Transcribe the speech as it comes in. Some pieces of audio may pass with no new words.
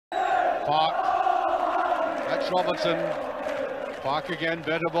Park. That's Robertson. Park again,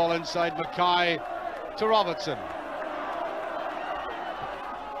 better ball inside Mackay to Robertson.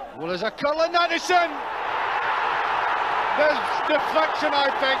 Well, there's a curl in Addison. There's deflection, I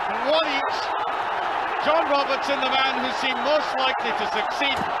think, one each. John Robertson, the man who seemed most likely to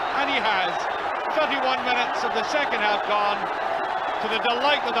succeed, and he has. 31 minutes of the second half gone, to the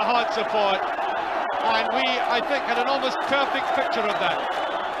delight of the Heart support. And we, I think, had an almost perfect picture of that.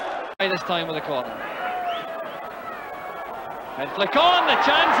 This time with the corner. And flick on, the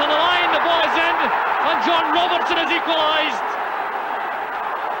chance on the line, the ball is in, and John Robertson has equalised.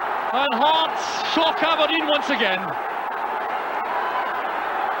 And Hearts shock Aberdeen once again.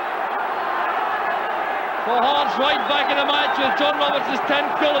 For Hearts right back in the match with John Robertson's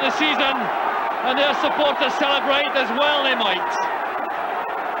 10th goal of the season, and their supporters celebrate as well they might.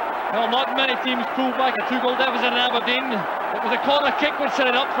 Well, not many teams pulled back a 2-goal deficit in Aberdeen. It was a corner kick which set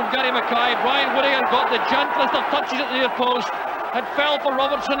it up from Gary Mackay. Brian Whittaker got the gentlest of touches at the near post and fell for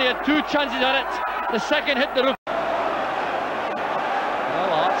Robertson. He had 2 chances at it. The second hit the roof. Well,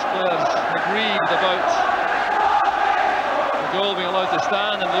 Hearts players aggrieved about the goal being allowed to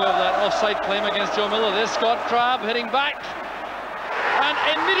stand in lieu of that offside claim against Joe Miller. This Scott Crabb hitting back. And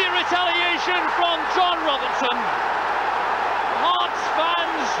immediate retaliation from John Robertson. Hearts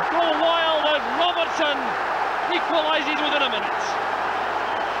fans go wild as Robertson equalises within a minute.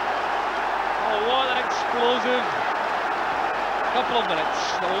 Oh, what an explosive couple of minutes.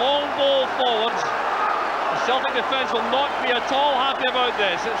 The long ball forward. The Celtic defence will not be at all happy about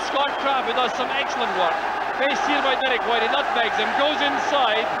this. It's Scott Crabb who does some excellent work. Faced here by Derek White, he nutmegs him, goes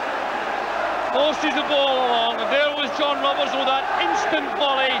inside, posts the ball along, and there was John Robertson with that instant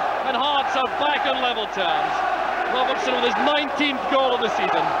volley, and Hearts are back on level terms. Robertson with his 19th goal of the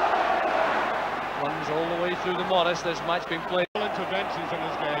season. Runs all the way through the Morris. This match being played. Interventions in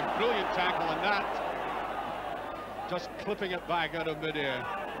this game. Brilliant tackle on that. Just clipping it back out of mid-air.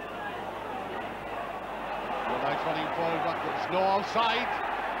 Well, that's running forward, but there's no offside.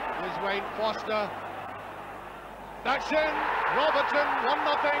 Here's Wayne Foster. That's in. Robertson,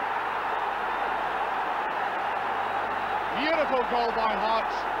 1-0. Beautiful goal by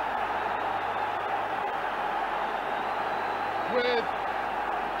Hearts. With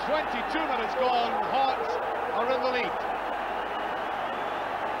 22 minutes gone, Hearts are in the lead.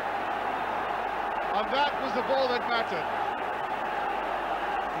 And that was the ball that mattered.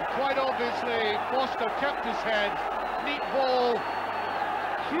 And quite obviously, Foster kept his head. Neat ball,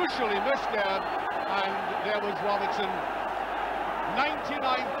 crucially missed there. And there was Robertson.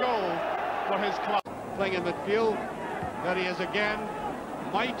 99th goal for his club. Playing in midfield. There he is again.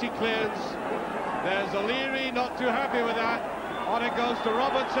 Mighty clears. There's O'Leary, not too happy with that. On it goes to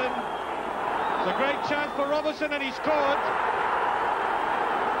Robertson. It's a great chance for Robertson, and he scored.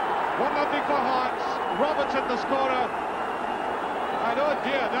 1-0 for Hearts. Robertson the scorer. And oh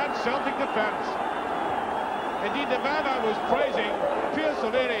dear, that's Celtic defence. Indeed, the man I was praising, Pierce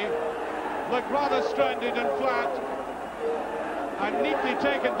O'Leary, looked rather stranded and flat. And neatly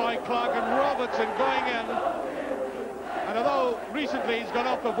taken by Clark, and Robertson going in. And although recently he's gone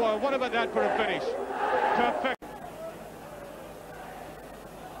off the boil, what about that for a finish? Perfect.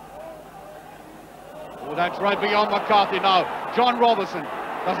 Well, that's right beyond McCarthy now. John Robertson,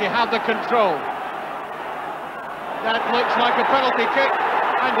 does he have the control? That looks like a penalty kick,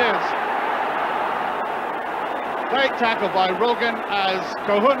 and is. Great tackle by Rogan as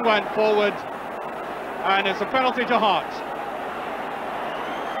Cahoon went forward, and it's a penalty to Hearts.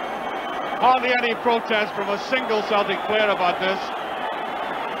 Hardly any protest from a single Celtic player about this.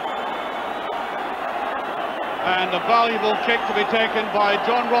 And a valuable kick to be taken by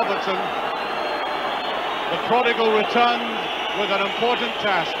John Robertson. The prodigal returned with an important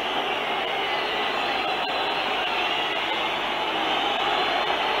task.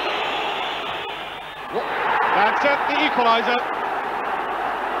 That's it, the equaliser.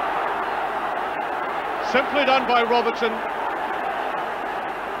 Simply done by Robertson.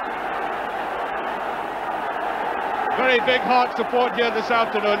 Very big Heart support here this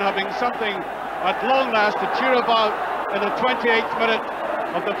afternoon, having something at long last to cheer about in the 28th minute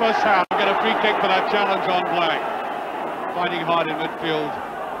of the first half. Get a free kick for that challenge on Black. Fighting hard in midfield.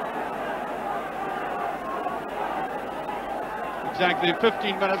 Exactly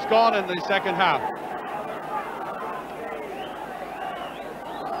 15 minutes gone in the second half.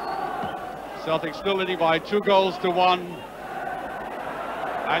 Celtic still leading by 2-1.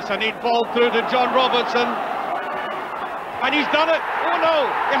 That's a neat ball through to John Robertson. And he's done it. Oh no,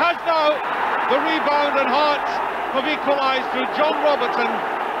 he has now. The rebound, and Hearts have equalised through John Robertson.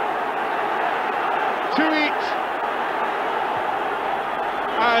 2 each.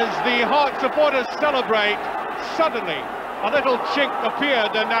 as the Hearts supporters celebrate, suddenly a little chink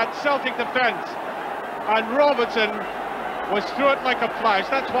appeared in that Celtic defence, and Robertson was through it like a flash.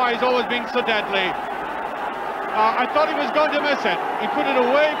 That's why he's always been so deadly. I thought he was going to miss it. He put it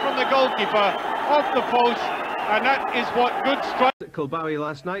away from the goalkeeper, off the post, and that is what good strike. At Kilbowie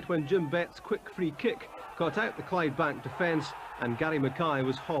last night when Jim Bett's quick free kick caught out the Clydebank defence and Gary Mackay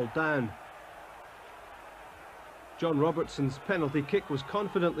was hauled down. John Robertson's penalty kick was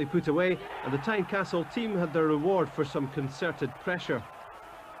confidently put away and the Tynecastle team had their reward for some concerted pressure.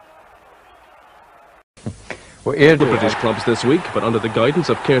 Were aired the British clubs this week, but under the guidance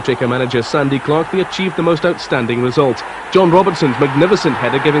of caretaker manager Sandy Clark, they achieved the most outstanding result. John Robertson's magnificent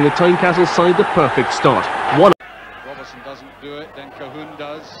header giving the Tynecastle side the perfect start. Robertson doesn't do it, then Cahoon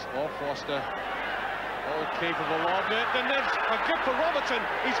does, or Foster. All capable of it, and there's a kick for Robertson.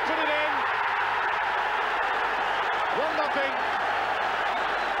 He's put it in. 1-0.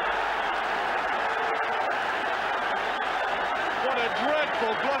 What a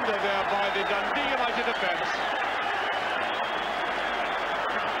dreadful blunder there by the Dundee United defence.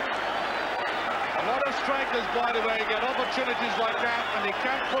 A lot of strikers, by the way, get opportunities like that and they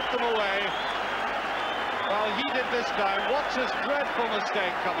can't put them away. Well, he did this time. Watch this dreadful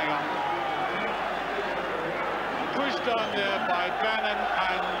mistake coming up. Pushed on there by Bannon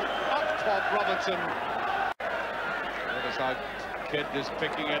and up top Robertson. Notice how Kidd is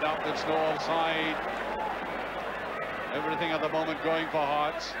picking it up. It's no offside. Everything at the moment going for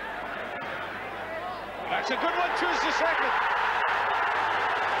Hearts. That's a good one. Choose the second.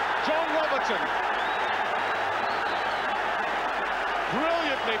 John Robertson.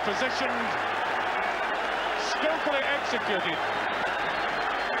 Brilliantly positioned. Skillfully executed.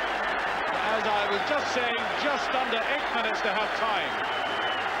 As I was just saying, just under 8 minutes to have time.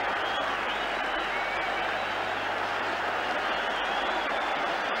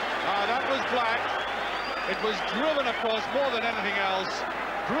 That was Black. It was driven across more than anything else.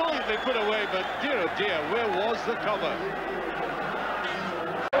 Brilliantly put away, but dear oh dear, where was the cover?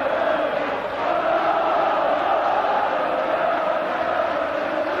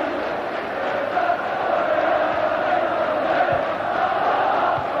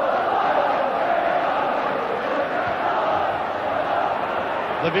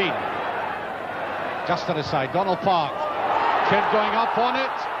 Levine. Just to the side, Donald Park. Kidd going up on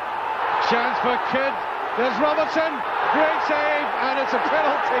it. Chance for Kidd. There's Robertson. Great save, and it's a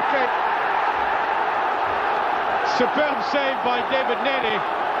penalty kick. Superb save by David Nady.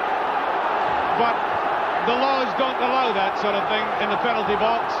 But the laws don't allow that sort of thing in the penalty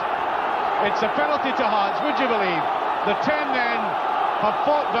box. It's a penalty to Hearts, would you believe? The 10 men have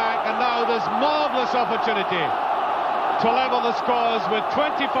fought back, and now there's marvellous opportunity to level the scores with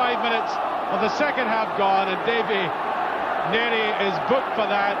 25 minutes of the second half gone, and Davy Nady is booked for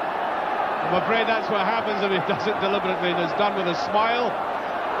that. I'm afraid that's what happens if he does it deliberately and is done with a smile.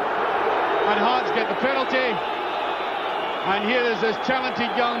 And Hearts get the penalty. And here is this talented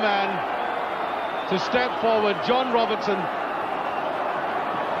young man to step forward, John Robertson.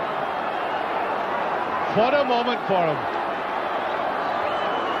 What a moment for him.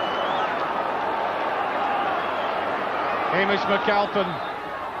 Hamish McAlpin.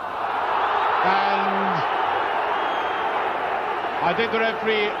 And I think the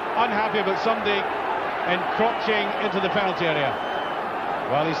referee unhappy about somebody encroaching into the penalty area.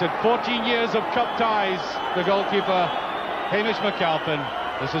 Well, he said 14 years of cup ties, the goalkeeper, Hamish McAlpin.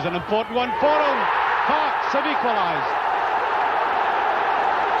 This is an important one for him. Hearts have equalised.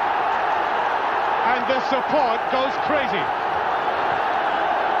 And the support goes crazy.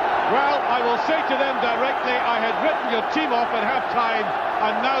 Well, I will say to them directly, I had written your team off at half-time,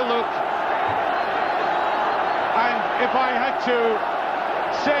 and now look. And if I had to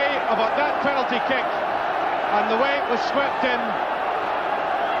say about that penalty kick and the way it was swept in,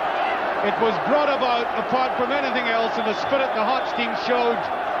 it was brought about, apart from anything else, in the spirit the Hearts team showed,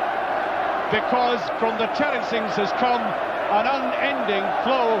 because from the Terracings has come an unending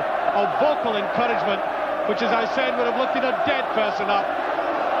flow of vocal encouragement, which, as I said, would have lifted a dead person up,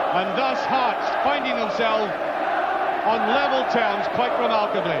 and thus Hearts finding themselves on level terms quite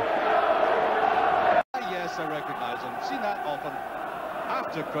remarkably. Yes, I recognise him. Seen that often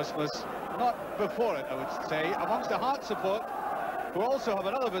after Christmas, not before it, I would say, amongst the Hearts support, who also have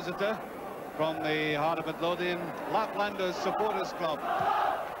another visitor from the heart of Midlothian, Laplanders Supporters Club. Oh,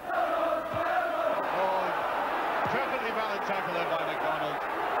 perfectly valid tackle there by McDonald.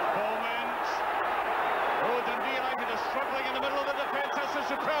 Coleman. Oh, Dundee United is struggling in the middle of the defence. That's a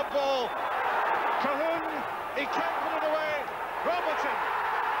superb ball. Cahoon, he can't put it away. Robertson.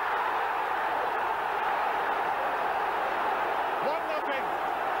 1-0.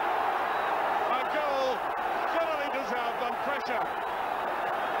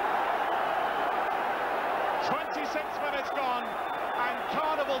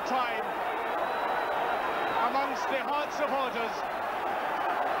 incredible time amongst the heart supporters.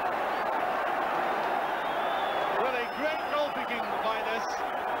 Really great goal picking by this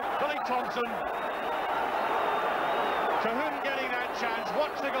Billy Thompson. Cahoon getting that chance.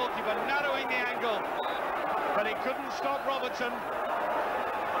 Watch the goalkeeper narrowing the angle, but he couldn't stop Robertson.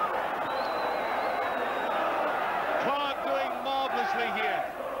 Clark doing marvellously here,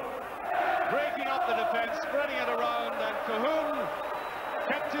 breaking up the defence, spreading it around, and Cahoon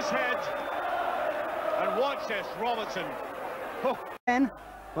kept his head. And watch this, Robertson. Oh.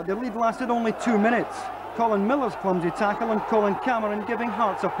 But the lead lasted only 2 minutes. Colin Miller's clumsy tackle and Colin Cameron giving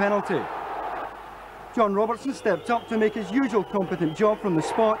Hearts a penalty. John Robertson stepped up to make his usual competent job from the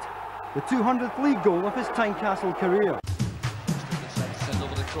spot, the 200th league goal of his Tynecastle career. Send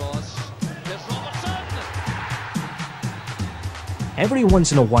over the cross. Here's Robertson! Every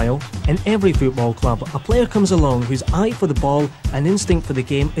once in a while, in every football club, a player comes along whose eye for the ball and instinct for the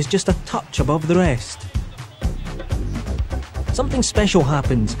game is just a touch above the rest. Something special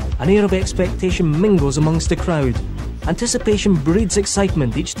happens, an air of expectation mingles amongst the crowd. Anticipation breeds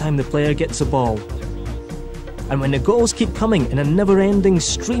excitement each time the player gets the ball. And when the goals keep coming in a never-ending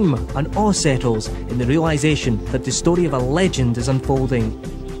stream, an awe settles in the realisation that the story of a legend is unfolding.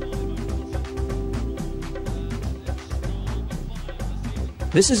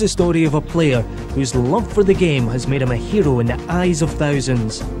 This is the story of a player whose love for the game has made him a hero in the eyes of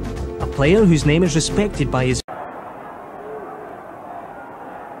thousands. A player whose name is respected by his...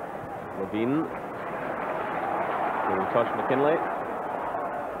 Levine. Tosh McKinley.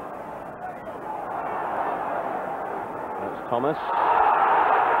 That's Thomas.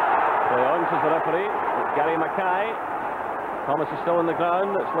 Play on to the referee. It's Gary Mackay. Thomas is still in the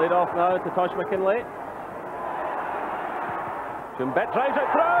ground. It's laid off now to Tosh McKinley. Jumbet drives it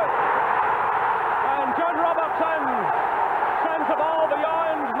through. And John Robertson sends the ball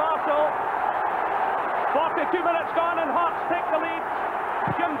beyond Marshall. 42 minutes gone and Hearts take the lead.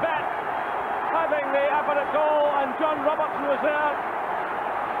 Jumbet having the effort at goal, and John Robertson was there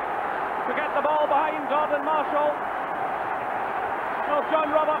to get the ball behind Gordon Marshall. Well,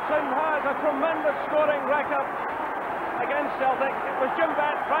 John Robertson has a tremendous scoring record against Celtic. It was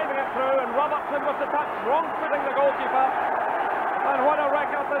Jumbet driving it through, and Robertson with the touch, wrong-footing the goalkeeper. And what a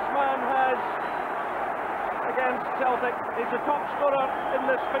record this man has against Celtic. He's the top scorer in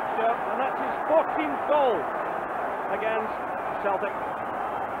this fixture, and that's his 14th goal against Celtic.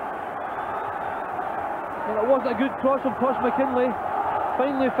 Well, it wasn't a good cross from Tosh McKinley.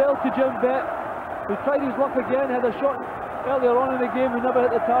 Finally fell to Jumbet, who tried his luck again, had a shot earlier on in the game, who never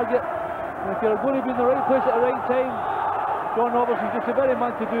hit the target. And if you're going to be in the right place at the right time, John Robertson's just the very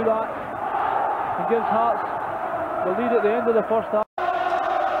man to do that. He gives Hearts the lead at the end of the first half.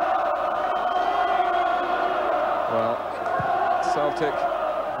 Well, Celtic,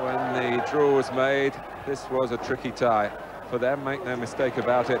 when the draw was made, this was a tricky tie for them, make no mistake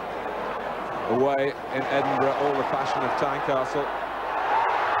about it. Away in Edinburgh, all the passion of Tynecastle.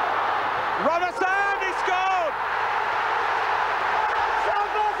 Robertson, he scored!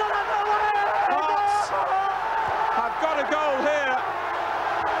 Hearts have got a goal here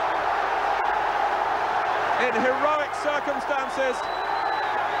in heroic circumstances,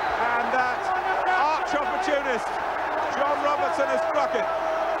 and that arch opportunist John Robertson has struck it.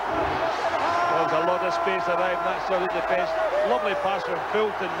 There's a lot of space around that side of the defence. Lovely pass from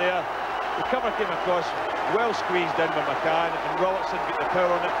Fulton there. The cover came across, well squeezed in by McCann, and Robertson got the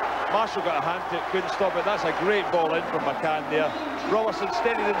power on it. Marshall got a hand to it, couldn't stop it. That's a great ball in from McCann there. Robertson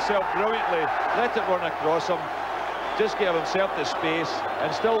steadied himself brilliantly, let it run across him, just gave himself the space,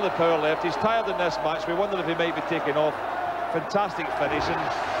 and still the power left. He's tired in this match. We wondered if he might be taken off. Fantastic finish, and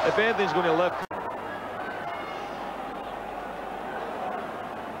if anything's going to live...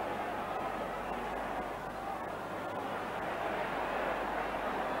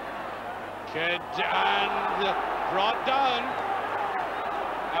 And brought down.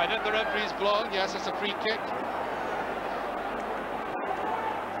 I think the referee's blown. Yes, it's a free kick.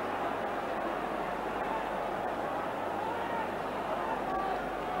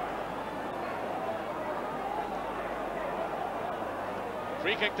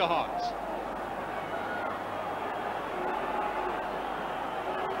 Free kick to Hearts.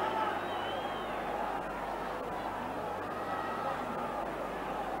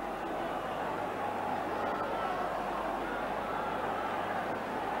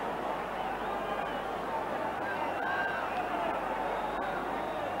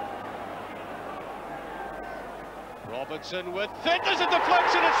 Robertson with it, there's a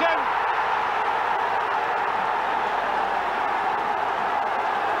deflection, it's in!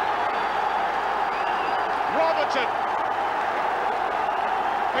 Robertson!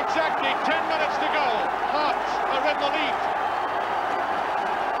 Exactly 10 minutes to go. Hearts are in the lead.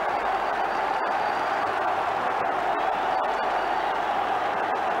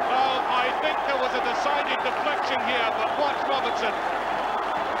 Well, I think there was a decided deflection here, but watch Robertson.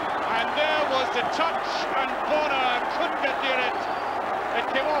 And there was the touch, and Bonner couldn't get near it. It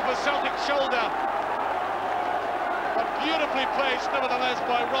came off a Celtic shoulder. But beautifully placed, nevertheless,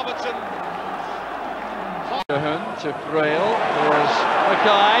 by Robertson. To Frail, there's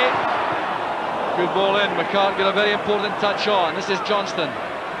Mackay. Good ball in, McCart got a very important touch on. This is Johnston.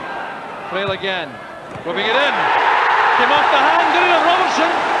 Frail again, rubbing it in. Came off the hand, did it on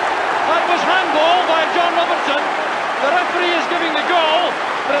Robertson. That was handball by John Robertson. The referee is giving the goal,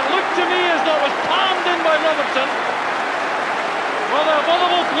 but it looked to me as though it was palmed in by Robertson. Well, there are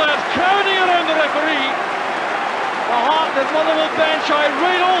Motherwell players crowding around the referee. The Heart at Motherwell bench, I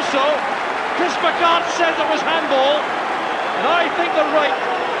read also. Chris McCart says it was handball, and I think they're right.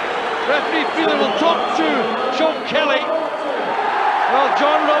 Referee Feeler will talk to Sean Kelly. Well,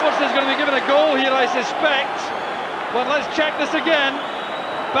 John Robertson is going to be given a goal here, I suspect. But let's check this again.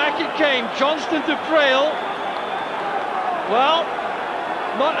 Back it came, Johnston to Frail. Well,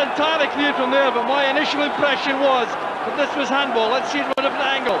 not entirely clear from there, but my initial impression was that this was handball. Let's see it from a different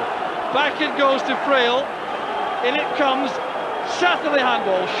angle. Back it goes to Frail. In it comes. Certainly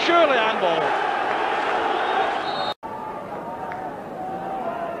handball, surely handball.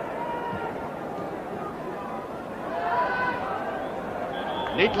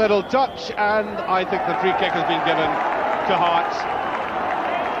 Neat little touch, and I think the free kick has been given to Hearts.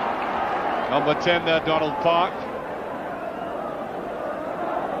 Number 10 there, Donald Park.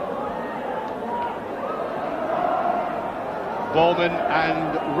 Bowman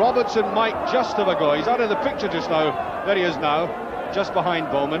and Robertson might just have a go. He's out of the picture just now. There he is now, just behind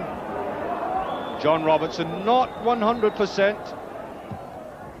Bowman. John Robertson, not 100%.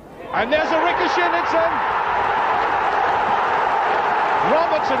 And there's a ricochet and it's in.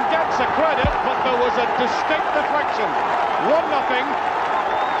 Robertson gets a credit, but there was a distinct deflection. 1-0,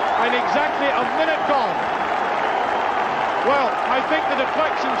 and exactly a minute gone. Well, I think the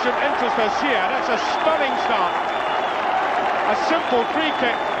deflection should interest us here. That's a stunning start. A simple free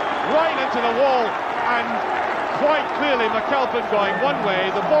kick right into the wall, and quite clearly McAlpin going one way,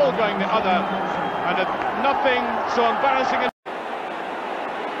 the ball going the other, and nothing so embarrassing.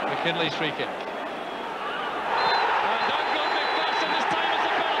 McKinley's free kick. And down goes McPherson, this time it's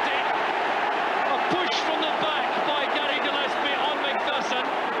a penalty. A push from the back by Gary Gillespie on McPherson.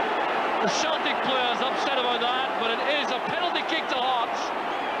 The Celtic players upset about that, but it is a penalty kick to Hearts,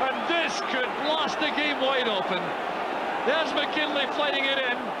 and this could blast the game wide open. There's McKinley fighting it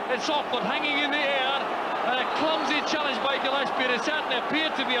in. It's awkward, hanging in the air, and a clumsy challenge by Gillespie. It certainly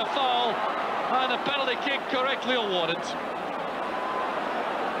appeared to be a foul, and a penalty kick correctly awarded.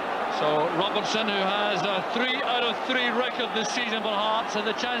 So Robertson, who has a 3 out of 3 record this season for Hearts, has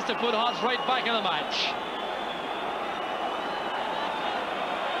the chance to put Hearts right back in the match.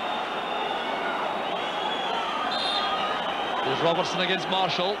 There's Robertson against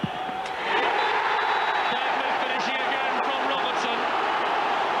Marshall.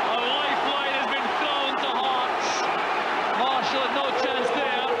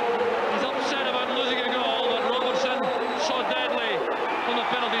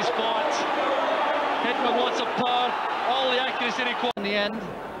 In the end,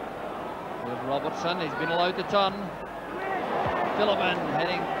 with Robertson, he's been allowed to turn. Philliman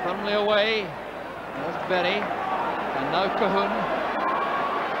heading firmly away. There's Berry, and now Cahoon.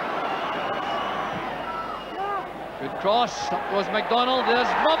 Good cross, up goes McDonald,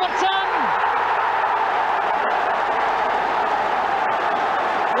 there's Robertson!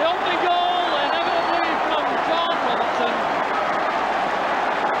 The opening goal, inevitably from John Robertson.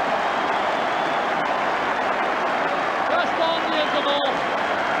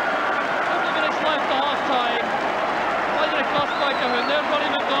 There's Ronnie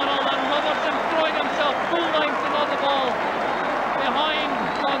McDonald, and Robertson throwing himself full length and on the ball behind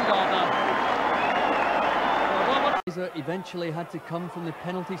John Gardner. Eventually had to come from the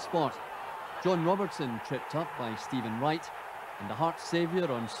penalty spot. John Robertson tripped up by Stephen Wright, and the Hearts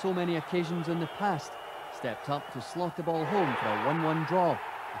saviour on so many occasions in the past stepped up to slot the ball home for a 1-1 draw,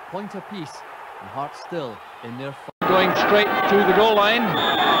 a point apiece, and Hearts still in their fight. Going straight to the goal line,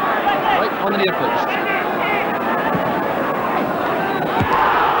 right on the near post.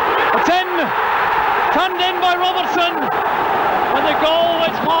 It's in! Turned in by Robertson, and the goal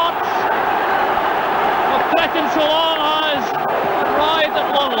which Hearts have threatened so long has arrived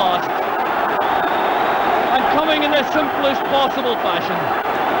at long last, and coming in the simplest possible fashion.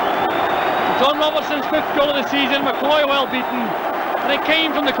 John Robertson's 5th goal of the season, McCoy well beaten, and it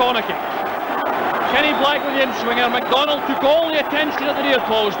came from the corner kick. Kenny Black with the in-swinger. McDonald took all the attention at the near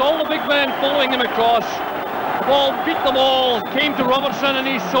post, all the big men following him across. The ball beat them all, came to Robertson, and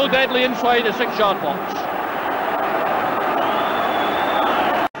he's so deadly inside the 6-yard box.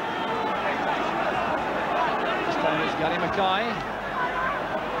 This time it's Gary Mackay.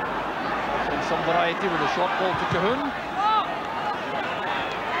 And some variety with a short ball to Cahoon.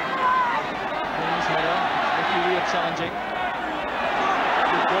 King's header, Mickey Weir challenging.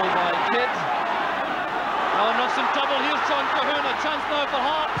 Good goal by Kidd. Oh, not some trouble. Here's John Cahoon, a chance now for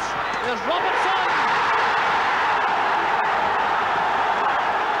Hearts. There's Robertson.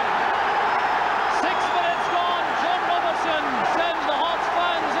 6 minutes gone. John Robertson sends the Hearts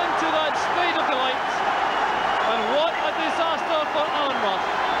fans into that state of delight. And what a disaster for Alan Roth.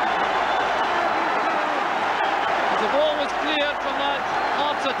 The ball was cleared from that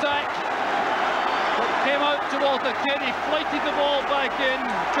Hearts attack. Came out to Walter Kidd, he flighted the ball back in.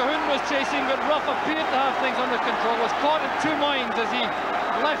 Cahoon was chasing, but Rough appeared to have things under control, was caught in two minds as he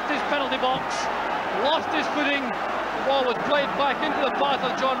left his penalty box, lost his footing. The ball was played back into the path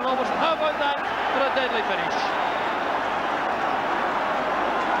of John Robertson. How about that for a deadly finish?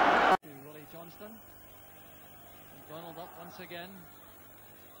 Willie Johnston. McDonald up once again.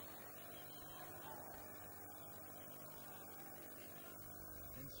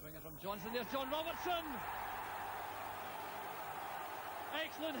 Swinger from Johnson, there's John Robertson.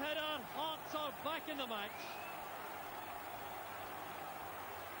 Excellent header, Hearts are back in the match.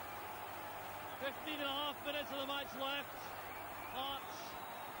 15.5 minutes of the match left. Hearts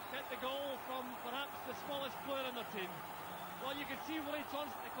get the goal from perhaps the smallest player in the team. Well, you can see Willie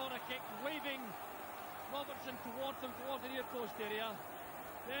Johnson at the corner kick, waving Robertson towards the near post area.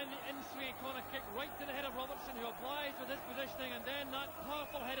 Then the in-swinging corner kick right to the head of Robertson, who obliged with his positioning, and then that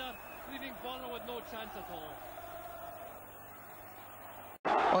powerful header, leaving Bonner with no chance at all.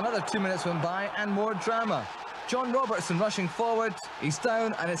 Well, another 2 minutes went by, and more drama. John Robertson rushing forward, he's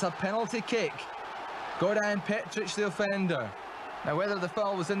down, and it's a penalty kick. Gordan Petric, the offender. Now, whether the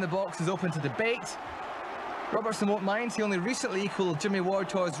foul was in the box is open to debate. Robertson won't mind, he only recently equalled Jimmy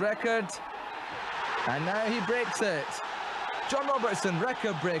Wardtaw's record. And now he breaks it. John Robertson,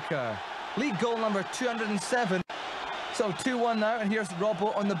 record breaker. League goal number 207. So 2-1 now, and here's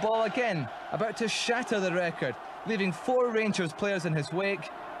Robbo on the ball again, about to shatter the record, leaving 4 Rangers players in his wake.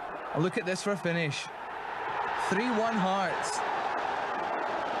 A look at this for a finish. 3-1 Hearts.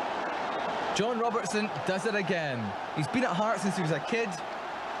 John Robertson does it again. He's been at Hearts since he was a kid,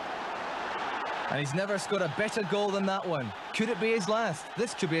 and he's never scored a better goal than that one. Could it be his last?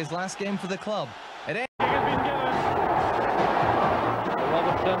 This could be his last game for the club. It is.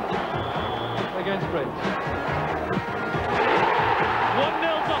 Robertson against Bridge. 1-0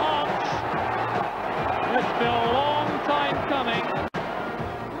 to Hearts. It's been a long time coming.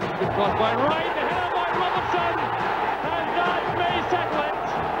 Good cross by Wright, the header by Robertson, and that may settle it.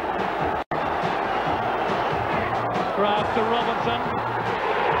 Grab to Robertson.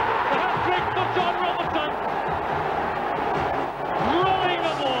 The hat-trick of John Robertson. Rolling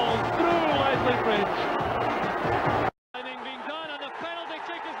the ball through Leslie Bridge.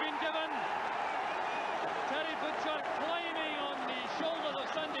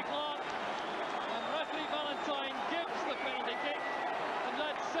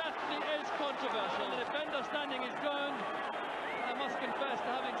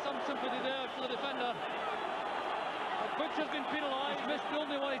 Has been penalised, missed the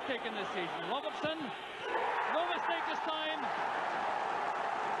only one he's taken this season. Robertson, no mistake this time.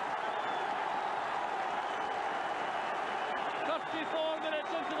 "34 minutes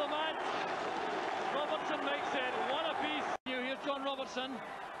into the match. Robertson makes it 1 apiece. Here's John Robertson.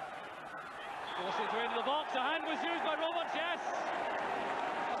 Forcing his way into the box. A hand was used by Roberts, yes.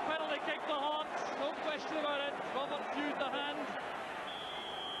 A penalty kick for Hearts, no question about it. Roberts used the hand.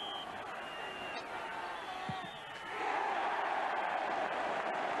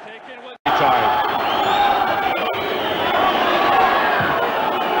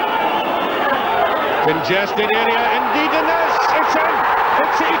 Congested area, indeed, and it's in.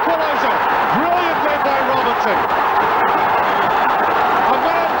 It's the equaliser. Brilliant play by Robertson. A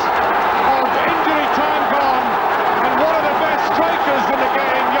minute of injury time gone, and one of the best strikers in the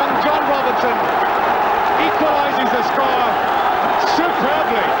game, young John Robertson, equalises the score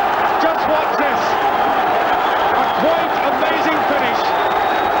superbly. Just watch this. A quite amazing finish.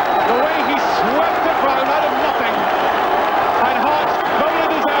 The way he swept the crowd out of nothing, and Hearts very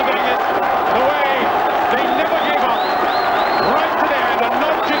deserving it. The way they never gave up, right to the end, an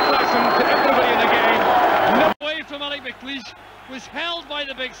object lesson to everybody in the game. Away from Alec McLeish, was held by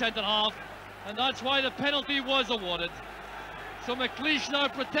the big centre half, and that's why the penalty was awarded. So McLeish now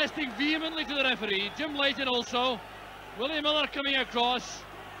protesting vehemently to the referee. Jim Leighton also. William Miller coming across.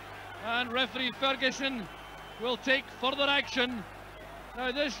 And referee Ferguson will take further action.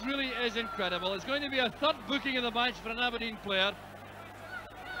 Now this really is incredible. It's going to be a third booking of the match for an Aberdeen player.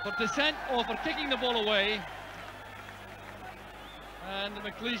 For dissent or for kicking the ball away. And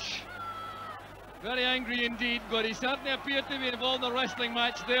McLeish very angry indeed, but he certainly appeared to be involved in a wrestling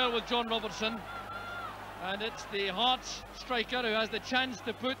match there with John Robertson. And it's the Hearts striker who has the chance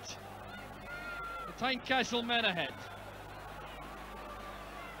to put the Tynecastle men ahead.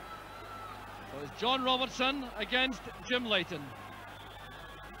 So it's John Robertson against Jim Leighton.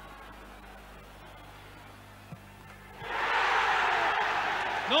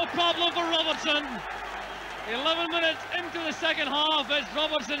 No problem for Robertson. 11 minutes into the second half, it's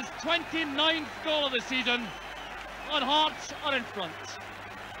Robertson's 29th goal of the season, and Hearts are in front.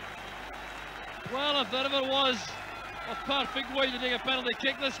 Well, if there ever was a perfect way to take a penalty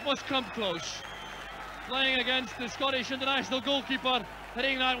kick, this must come close. Playing against the Scottish international goalkeeper,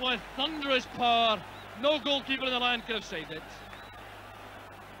 hitting that with thunderous power. No goalkeeper in the land could have saved it.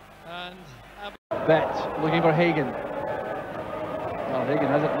 And Bet looking for Hagan. Well, Hagan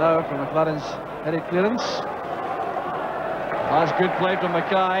has it now from McLaren's headed clearance. That's good play from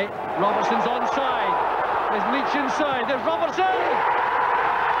Mackay. Robertson's onside. There's Leach inside. There's Robertson! 1-0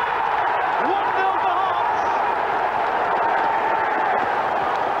 for Hearts!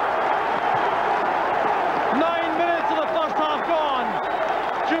 Nine minutes of the first half gone.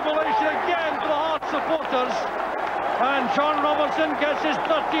 Jubilation again for the Hearts supporters. And John Robertson gets his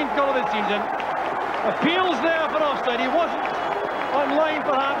 13th goal of the season. Appeals there for offside. He wasn't on line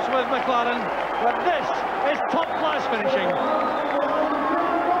perhaps with McLaren, but this is top-class finishing.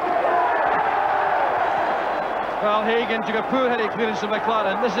 Well, Hagan took a poor-headed clearance from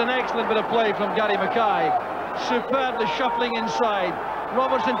McLaren. This is an excellent bit of play from Gary Mackay. Superbly shuffling inside.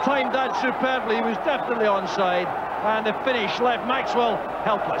 Robertson timed that superbly. He was definitely onside. And the finish left Maxwell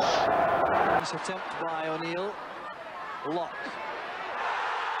helpless. Nice attempt by O'Neill. Lock.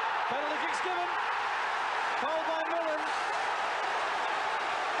 Penalty kick's given. Foul by Millen.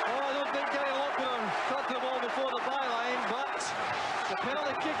 Oh, I don't think Gary Lock would have caught the ball before the byline, but the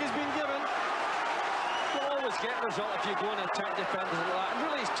penalty kick has been given. You'll always get a result if you go and attack defenders like that. And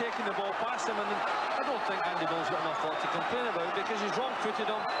really he's taking the ball past him, and I don't think Andy Mills got enough thought to complain about because he's wrong-footed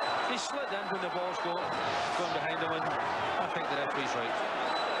him. He slid in when the ball's going behind him, and I think the referee's right.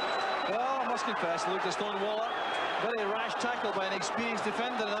 Well, I must confess, Luke the Stonewaller, very rash tackle by an experienced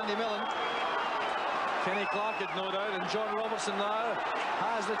defender in Andy Millen. Kenny Clark had no doubt, and John Robertson now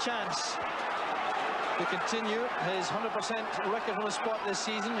has the chance to continue his 100% record from the spot this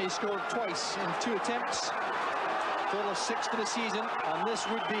season. He scored twice in 2 attempts, total of 6 for the season, and this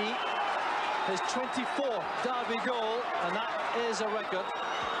would be his 24th derby goal, and that is a record.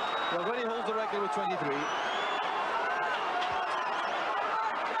 He already holds the record with 23.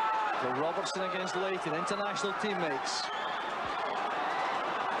 So Robertson against Leighton, international teammates.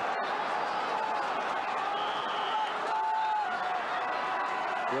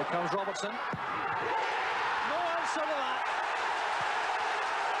 Here comes Robertson. No answer to that.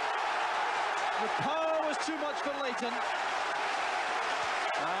 The power was too much for Leighton.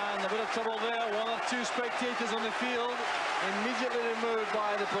 And a bit of trouble there. 1 or 2 spectators on the field, immediately removed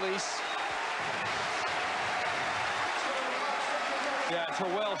by the police. Yeah, it's a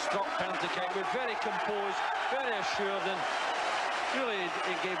well-struck penalty kick. We're very composed, very assured, and really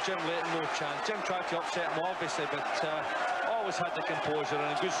it gave Jim Leighton no chance. Jim tried to upset him, obviously, but always had the composure,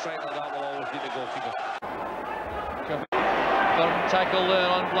 and a good strike like that will always beat the goalkeeper. Firm tackle there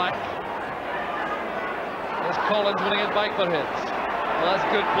on Black. There's Collins winning it back for hits. Well, that's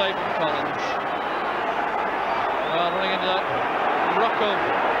good play from Collins. Running into that ruck of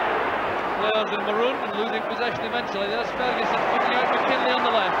players in maroon and losing possession eventually. There's Ferguson putting out McKinley on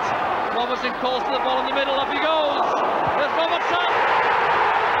the left. Robertson calls to the ball in the middle. Up he goes. There's Robertson.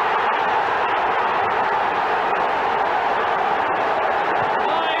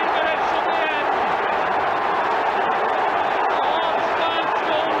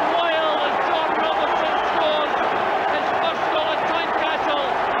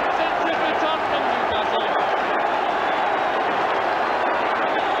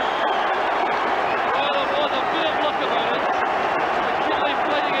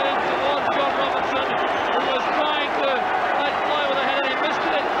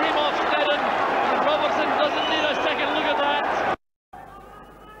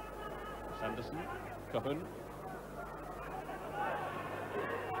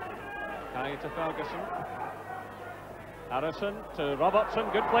 To Ferguson. Harrison to Robertson.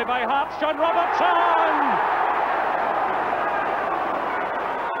 Good play by Hearts. John Robertson!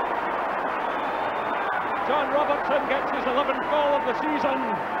 Robertson gets his 11th goal of the season.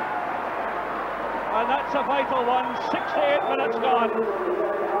 And that's a vital one. 68 minutes gone.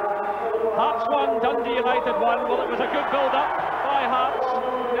 Hearts 1, Dundee United 1. Well, it was a good build-up by Hearts.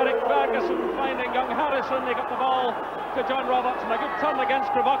 Eric Ferguson finding young Harrison. They got the ball to John Robertson. A good turn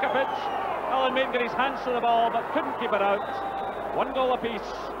against Kravokapic. Alan Main got his hands to the ball, but couldn't keep it out. 1 goal apiece.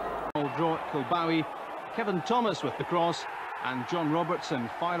 Draw at Kilbowie. Kevin Thomas with the cross, and John Robertson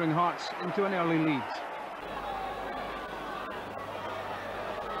firing Hearts into an early lead.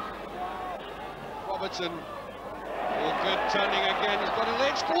 Robertson, oh, good turning again. He's got a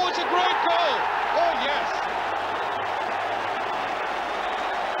leg. Oh, it's a great goal! Oh, yes!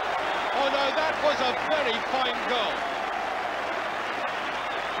 Oh, no, that was a very fine goal.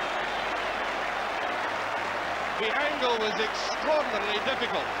 The angle was extraordinarily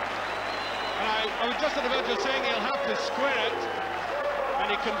difficult. And I was just at the verge of saying he'll have to square it. And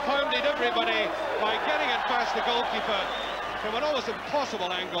he confounded everybody by getting it past the goalkeeper from an almost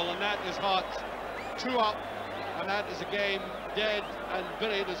impossible angle, and that is Hearts 2 up, and that is a game dead and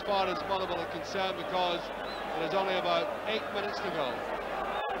buried as far as Motherwell are concerned, because there is only about 8 minutes to go.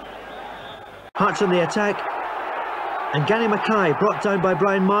 Hearts on the attack, and Gary Mackay brought down by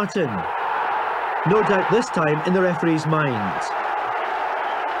Brian Martin. No doubt this time in the referee's mind.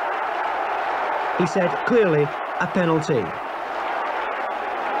 He said clearly a penalty.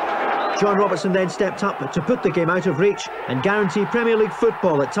 John Robertson then stepped up to put the game out of reach and guarantee Premier League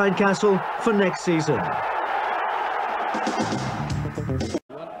football at Tynecastle for next season.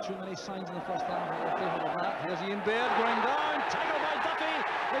 Too many signs in the first half in favour of that. Here's Ian Baird going down, tackled by Duffy.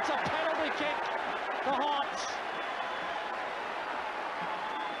 It's a penalty kick for Hearts.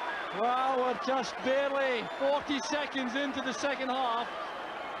 Well, we're just barely 40 seconds into the second half.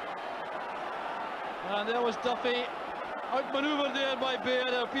 And there was Duffy, outmanoeuvred there by Baird.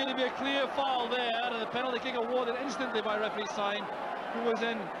 There appeared to be a clear foul there, and the penalty kick awarded instantly by referee Sign, who was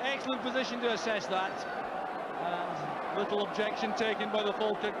in excellent position to assess that. And little objection taken by the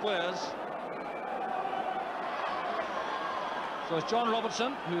Falkirk players. So it's John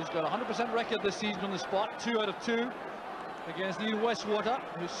Robertson, who's got a 100% record this season on the spot, 2 out of 2, against Neil Westwater,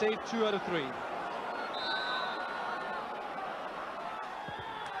 who saved 2 out of 3. 2-0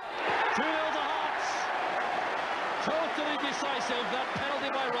 to Hearts. Totally decisive, that penalty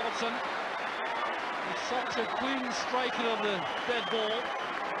by Robertson. He's such a clean striker of the dead ball.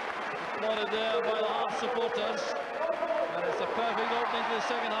 Applauded there by the Hearts supporters. And it's a perfect opening to the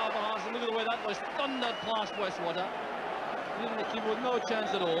second half of Hearts. And look at the way that was thundered past Westwater. Leaving the keeper with no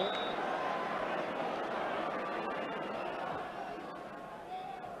chance at all.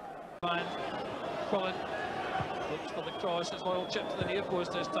 Quillen looks for the cross. It's Loyal chip to the near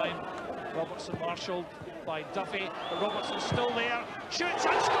post this time. Robertson marshalled by Duffy, but Robertson's still there. Shoots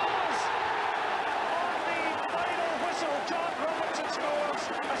and scores! On the final whistle, John Robertson scores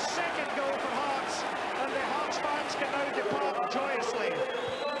a second goal for Hearts, and the Hearts fans can now depart joyously.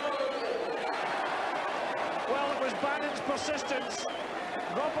 Well, it was Bannon's persistence.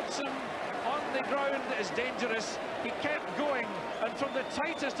 Robertson on the ground is dangerous. He kept going, and from the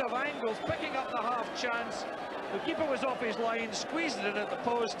tightest of angles, picking up the half chance. The keeper was off his line, squeezed it in at the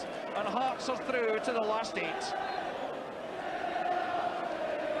post, and Hearts are through to the last 8.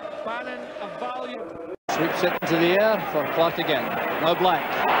 Bannon, a value. Sweeps it into the air for Clark again. Now Black.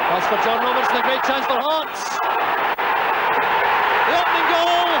 Pass for John Robertson, a great chance for Hearts. The opening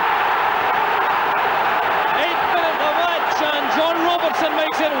goal. 8-minute of match, and John Robertson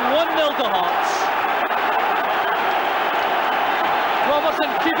makes it 1-0 to Hearts.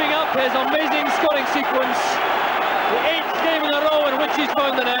 Robertson keeping up his amazing scoring sequence. The 8th game in a row in which he's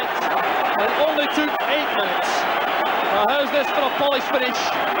found the net. And it only took 8 minutes. Now how's this for a polished finish?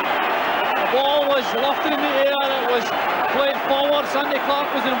 The ball was lofted in the air, it was played forward. Sandy Clark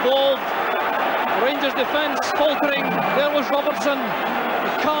was involved. The Rangers defence faltering. There was Robertson.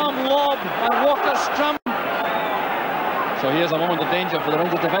 A calm lob, and Walker scrambled. So here's a moment of danger for the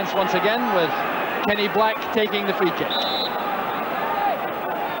Rangers defence once again, with Kenny Black taking the free kick.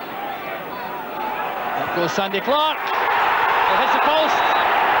 Goes Sandy Clark. It hits the post,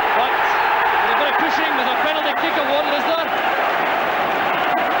 but there's a bit of pushing. There's a penalty kick awarded, is there?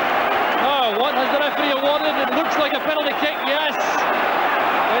 Oh, what has the referee awarded? It looks like a penalty kick, yes.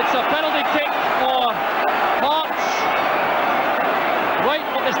 It's a penalty kick for Hearts right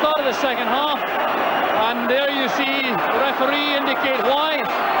at the start of the second half. And there you see the referee indicate why.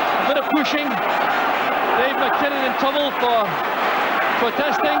 A bit of pushing. Dave McKinnon in trouble for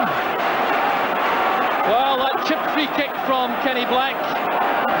protesting. Well, that chip free kick from Kenny Black.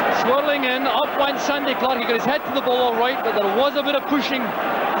 Swirling in, up went Sandy Clark. He got his head to the ball all right, but there was a bit of pushing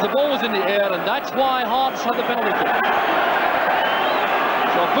as the ball was in the air, and that's why Hearts had the penalty kick.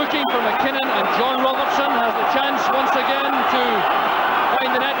 So booking for McKinnon, and John Robertson has the chance once again to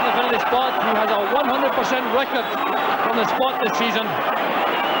find the net in the penalty spot. He has a 100% record from the spot this season.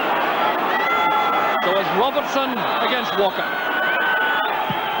 So it's Robertson against Walker.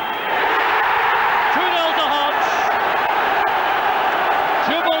 2-0 to Hearts.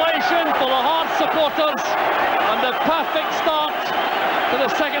 Jubilation for the Hearts supporters, and the perfect start to the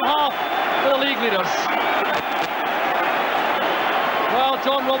second half for the league leaders. Well,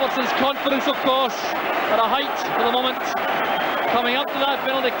 John Robertson's confidence, of course, at a height for the moment, coming up to that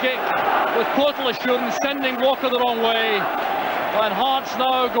penalty kick with total assurance, sending Walker the wrong way, and Hearts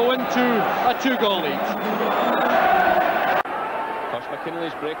now go into a 2-goal lead. Josh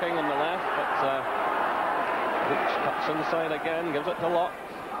McKinley's breaking on the left, but Hooks cuts inside again, gives it to Locke.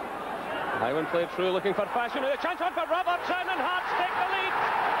 Hyman played through, looking for Fashion. A chance on for Robertson, and Hearts take the lead.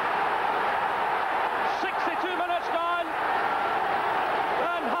 62 minutes gone,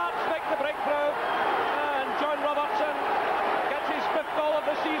 and Hearts make the breakthrough, and John Robertson gets his 5th goal of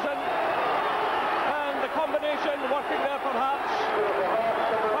the season, and the combination working there for Hearts.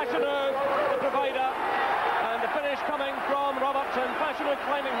 Fashion, the provider, and the finish coming from Robertson. Fashion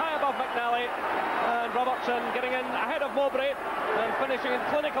climbing high above McNally, and Robertson getting in ahead of Mowbray and finishing in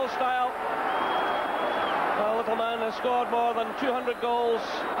clinical style. The little man has scored more than 200 goals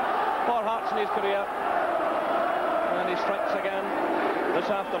for Hearts in his career, and he strikes again this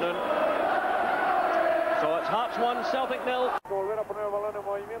afternoon. So it's Hearts 1, Celtic 0. Volver a poner el balón en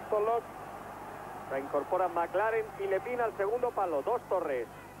movimiento, Locke. Reincorpora McLaren y le pina al segundo palo, 2 Torres.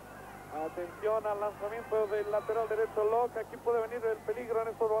 Atención al lanzamiento del lateral derecho Locke. Aquí puede venir el peligro en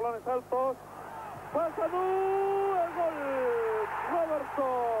estos balones altos. ¡Pasa el gol!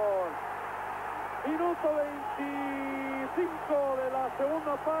 Robertson. Minuto 25 de la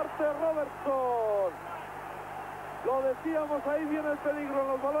segunda parte, Robertson. Lo decíamos, ahí viene el peligro en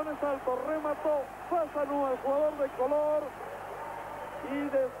los balones altos. Remató Fasanu, el jugador de color. Y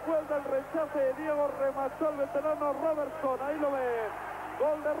después del rechace de Diego, remató el veterano Robertson. Ahí lo ven.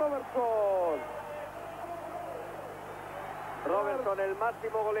 Gol de Robertson. Robertson, el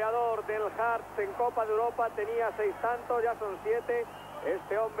máximo goleador del Hearts en Copa de Europa, tenía 6 tantos, ya son 7.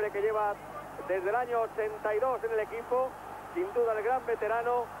 Este hombre que lleva desde el año 82 en el equipo, sin duda el gran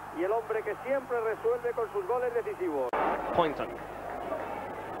veterano y el hombre que siempre resuelve con sus goles decisivos. Poynton.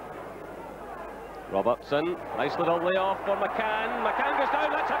 Robertson, nice little layoff for McCann. McCann goes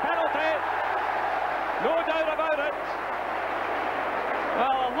down, that's a penalty. No doubt about it. Well,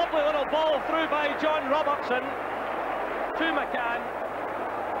 a lovely little ball through by John Robertson to McCann.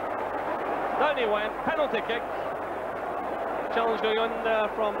 Down he went, penalty kick. Challenge going on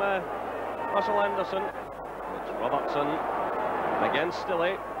from Russell Anderson. It's Robertson against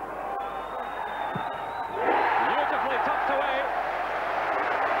Stilley. Beautifully tucked away.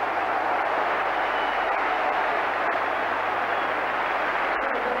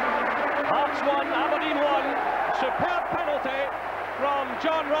 Hearts 1, Aberdeen 1. Superb penalty from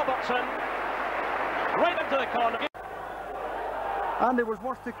John Robertson. Right into the corner. And it was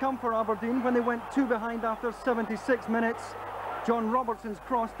worse to come for Aberdeen when they went 2 behind after 76 minutes. John Robertson's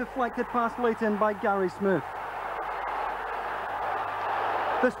cross deflected past Leighton by Gary Smith.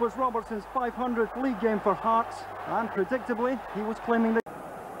 This was Robertson's 500th league game for Hearts, and predictably, he was claiming the...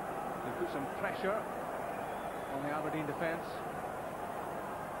 They put some pressure on the Aberdeen defence.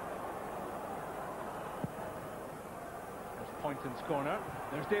 There's Poynton's corner.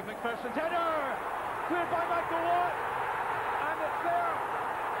 There's Dave McPherson's header! Cleared by Michael Watt! And it's there!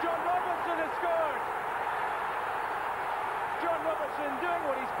 John Robertson has scored! John Robertson doing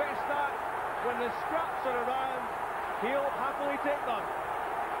what he's best at. When the scraps are around, he'll happily take them.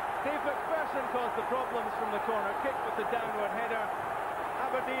 Dave McPherson caused the problems from the corner kick with the downward header.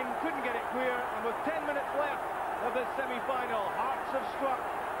 Aberdeen couldn't get it clear, and with 10 minutes left of this semi-final, Hearts have struck.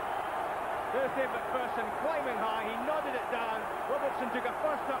 There's Dave McPherson climbing high, he nodded it down. Robertson took a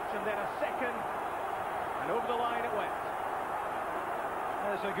first touch and then a second, and over the line it went.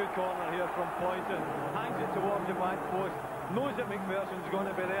 That's a good corner here from Poynton. Hangs it towards the back post. Knows that McPherson's going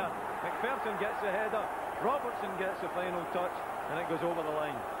to be there. McPherson gets the header. Robertson gets the final touch, and it goes over the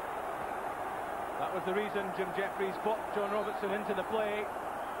line. That was the reason Jim Jeffries popped John Robertson into the play.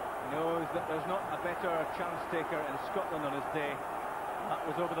 He knows that there's not a better chance taker in Scotland on his day. That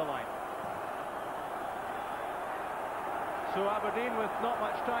was over the line. So Aberdeen with not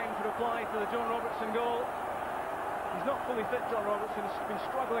much time to reply to the John Robertson goal. He's not fully fit, John Robertson. He's been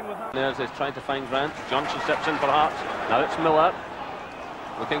struggling with that. There's he's trying to find Grant. Johnson steps in for Hearts. Now it's Miller.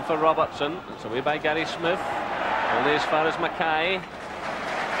 Looking for Robertson. It's away by Gary Smith. Only as far as Mackay.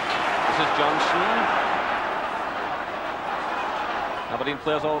 This is Johnson. Aberdeen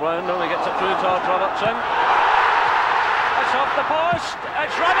players all round. Only gets it through towards Robertson. It's off the post.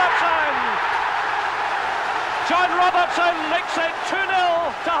 It's Robertson. John Robertson makes it 2-0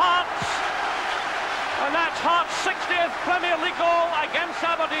 to Hearts. And that's Hearts' 60th Premier League goal against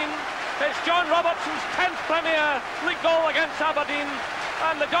Aberdeen. It's John Robertson's 10th Premier League goal against Aberdeen.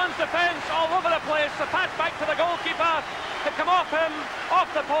 And the Dons' defence all over the place. The pass back to the goalkeeper to come off him,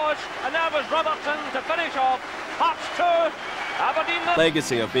 off the post, and there was Robertson to finish off. Hearts 2, Aberdeen. The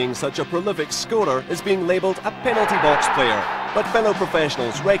legacy of being such a prolific scorer is being labelled a penalty box player, but fellow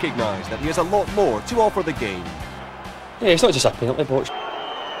professionals recognise that he has a lot more to offer the game. Yeah, it's not just a penalty box.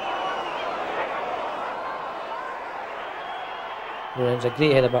 It was a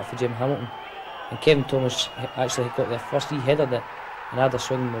great header back for Jim Hamilton, and Kevin Thomas actually got there first. He headed it, and I had a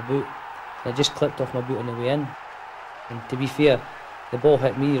swing with my boot, and it just clipped off my boot on the way in. And to be fair, the ball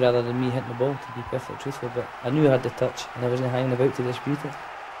hit me rather than me hitting the ball, to be perfectly truthful, but I knew I had the touch, and I wasn't hanging about to dispute it.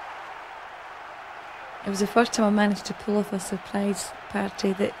 It was the first time I managed to pull off a surprise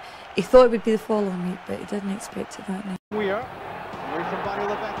party that he thought it would be the following week, but he didn't expect it that night. Weir, away from Barry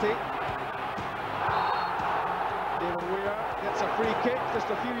Lavetti. David Weir gets a free kick just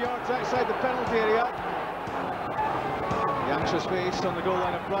a few yards outside the penalty area. The anxious face on the goal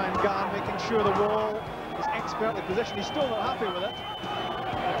line of Brian Gann, making sure the wall is expertly positioned. He's still not happy with it.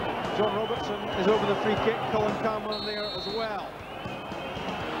 John Robertson is over the free kick. Colin Cameron there as well.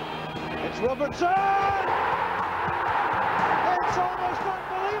 It's Robertson! It's almost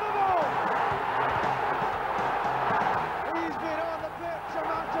unbelievable! He's been on the pitch a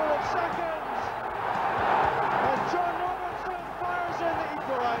matter of seconds. As John Robertson fires in the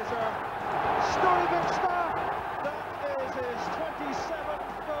equaliser. Storybook start. That is his 27th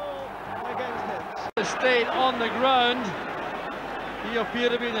goal against Hibs. Stayed on the ground. He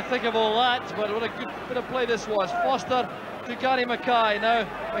appeared to be in the thick of all that, but what a good bit of play this was. Foster to Gary Mackay. Now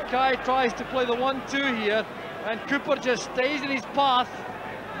Mackay tries to play the 1-2 here, and Cooper just stays in his path.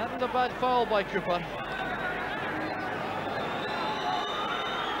 That was a bad foul by Cooper.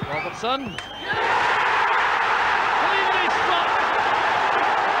 Robertson. Cleanly struck.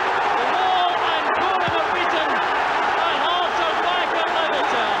 The wall and Gorham are beaten, and Hearts are back on level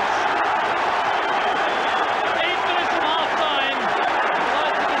terms. 8 minutes from half time.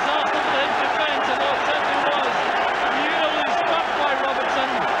 That's a disaster for the defence, and what certainly was. Beautifully struck by Robertson.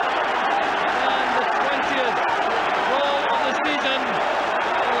 And the 20th goal of the season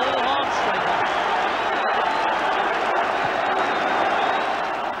for the little Hearts striker.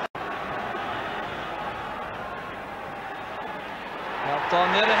 Helped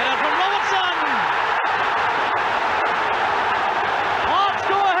on there, the header from Robertson! Hearts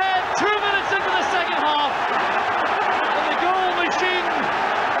go ahead 2 minutes into the second half. And the goal machine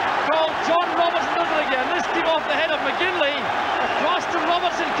called John Robertson does it again. This time off the head of McGinley. Across to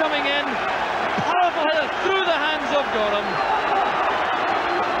Robertson coming in. Powerful header through the hands of Gorham.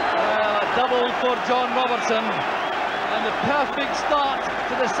 Well, a double for John Robertson. And the perfect start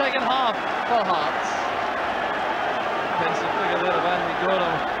to the second half for Hearts. Defensive figure there of Andy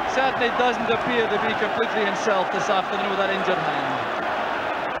Gorham certainly doesn't appear to be completely himself this afternoon with that injured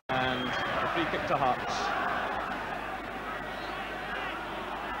hand. And the free kick to Hearts.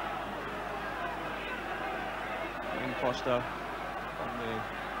 Ian Foster on the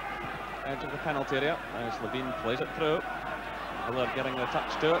edge of the penalty area as Levine plays it through. Miller getting the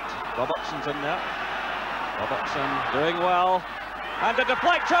touch to it. Robertson's in there. Robertson doing well. And a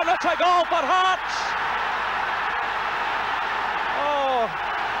deflection, it's a goal for Hearts! Oh,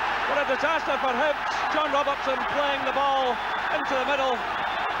 what a disaster for Hibs. John Robertson playing the ball into the middle.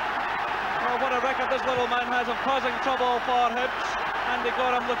 Oh, what a record this little man has of causing trouble for Hibs. Andy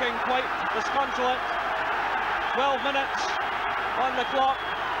Gorham looking quite disconsolate. 12 minutes on the clock.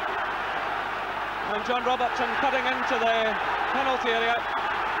 And John Robertson cutting into the penalty area,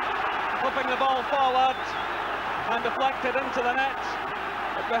 flipping the ball forward and deflected into the net.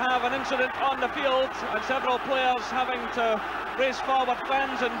 But we have an incident on the field and several players having to race forward,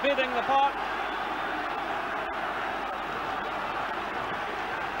 fans invading the park.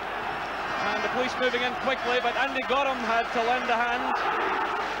 And the police moving in quickly, but Andy Gorham had to lend a hand.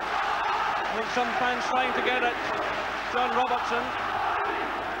 With some fans trying to get at John Robertson.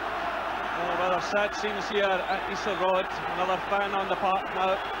 Oh, rather sad scenes here at Easter Road. Another fan on the park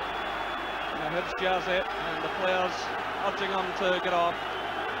now in a Hibs jersey, and the players urging him to get off.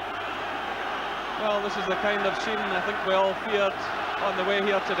 Well, this is the kind of scene I think we all feared on the way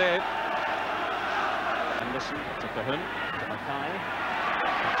here today. Anderson to Cahun, to Mackay.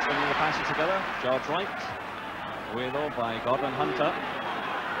 Swinging the passes together. George Wright. Away though by Gordon Hunter.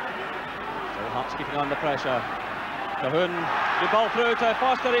 So Hearts keeping on the pressure. Cahun, good ball through to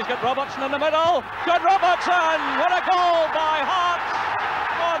Foster. He's got Robertson in the middle. John Robertson! What a goal by Hearts!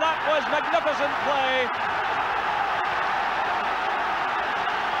 Oh, that was magnificent play.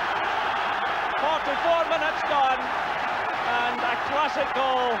 44 minutes gone, and a classic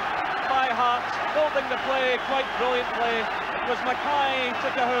goal by Hearts, building the play quite brilliantly. It was Mackay to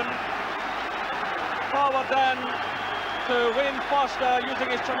Cahun, forward then to Wayne Foster,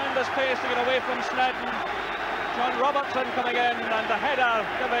 using his tremendous pace to get away from Snedden. John Robertson coming in, and the header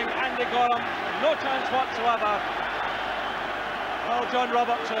giving Andy Gorham no chance whatsoever. Well, John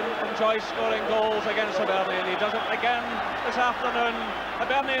Robertson enjoys scoring goals against Hibernian. He does it again this afternoon.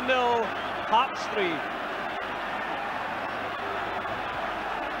 Hibernian 0, Hearts 3.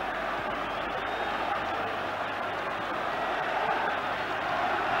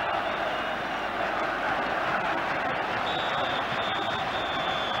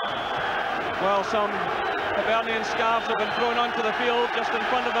 Well, some Hibernian scarves have been thrown onto the field just in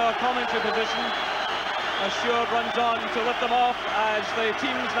front of our commentary position. As Stewart runs on to lift them off as the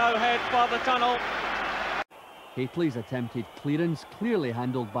teams now head for the tunnel. Hateley's attempted clearance clearly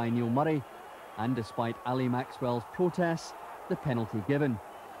handled by Neil Murray, and despite Ali Maxwell's protests, the penalty given.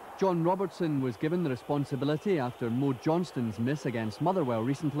 John Robertson was given the responsibility after Mo Johnston's miss against Motherwell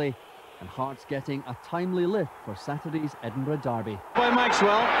recently, and Hearts getting a timely lift for Saturday's Edinburgh derby. By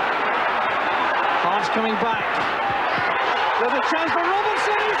Maxwell. Hearts coming back. There's a chance for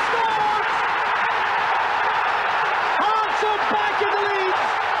Robertson, he scores! Hearts are back in the lead!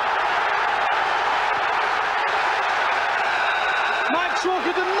 Maxwell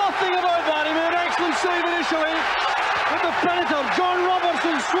could do nothing about that. He made an excellent save initially, but the Predator, John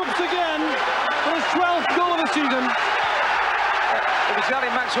Robertson, swoops again for his 12th goal of the season. It was Ali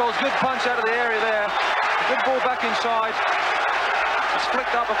Maxwell's good punch out of the area there. A good ball back inside. It's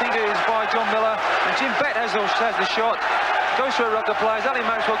flicked up, I think it is, by John Miller. And Jim Bett has the shot. Goes through a ruck of players. Ali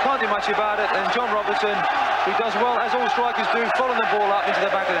Maxwell can't do much about it. And John Robertson, who does well, as all strikers do, following the ball up into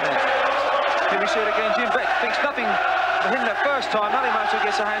the back of the net. Here we see it again. Jim Bett thinks nothing for him that first time. Ali Maxwell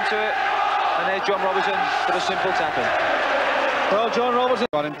gets a hand to it. And there's John Robertson for the simple tapping. Well, John Robertson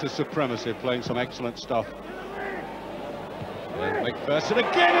got into supremacy, playing some excellent stuff. And McPherson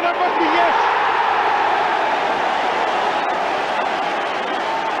again, and it must be yes!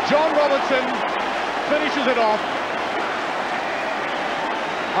 John Robertson finishes it off.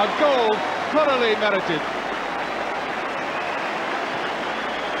 A goal thoroughly merited.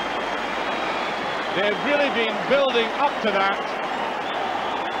 They've really been building up to that.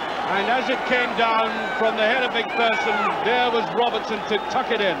 And as it came down from the head of McPherson, there was Robertson to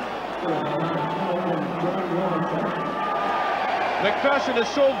tuck it in. McPherson is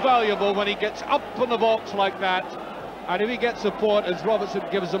so valuable when he gets up on the box like that. And if he gets support, as Robertson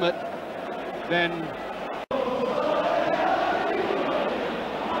gives him it, then...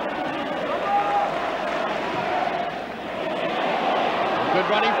 Good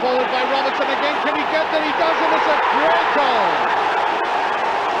running forward by Robertson again. Can he get there? He does, and it's a great goal.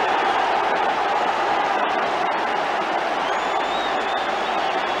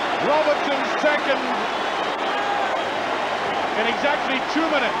 Robertson's second in exactly 2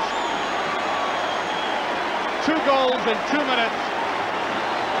 minutes. 2 goals in 2 minutes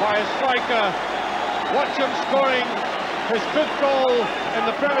by a striker. Watch him scoring his 5th goal in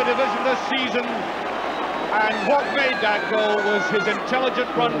the Premier Division this season. And what made that goal was his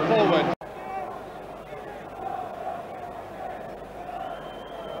intelligent run forward.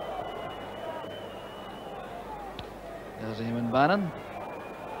 There's Eamon Bannon.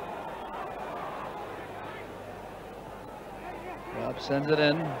 Rob sends it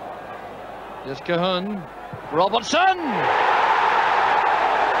in. Here's Cahun. Robertson!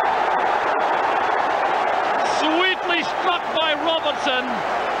 Sweetly struck by Robertson,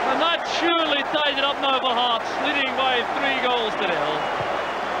 and that surely tied it up now for Hearts, leading by 3 goals to 0.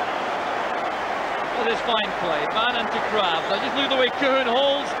 Well, this fine play, Bannon to Crab. Now just look at the way Cahun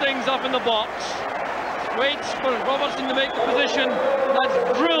holds things up in the box. Waits for Robertson to make the position.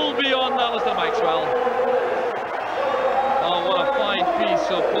 That's drilled beyond Alistair Maxwell. Oh, what a fine piece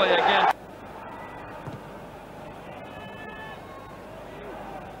of play again.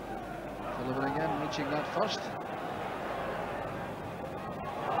 Reaching that first.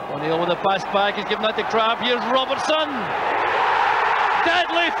 O'Neill with a pass back, he's given that to Crab. Here's Robertson.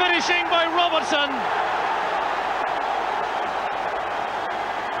 Deadly finishing by Robertson.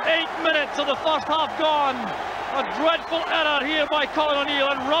 8 minutes of the first half gone. A dreadful error here by Colin O'Neill,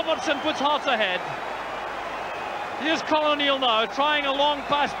 and Robertson puts Hearts ahead. Here's Colin O'Neill now, trying a long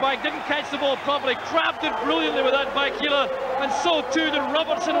pass back, didn't catch the ball properly, grabbed it brilliantly with that back heeler, and so too did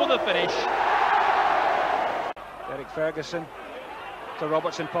Robertson with the finish. Derek Ferguson to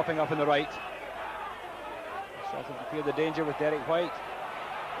Robertson popping up on the right. Starting to fear the danger with Derek White.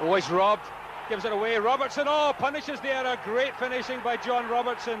 Oh, he's robbed, gives it away. Robertson, oh, punishes the error. Great finishing by John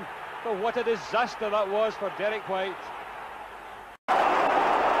Robertson. But what a disaster that was for Derek White.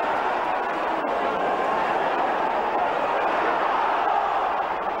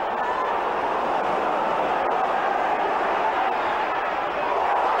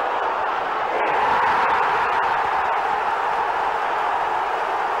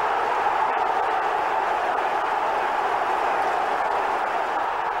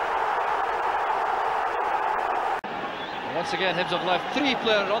 Once again, Hibs have left three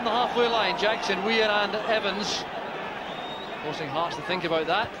players on the halfway line: Jackson, Weir and Evans, forcing Hearts to think about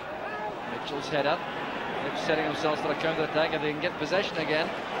that. Mitchell's header. Hibs setting themselves for a counter-attack if they can get possession again.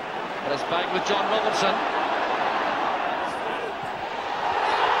 But it's back with John Robertson.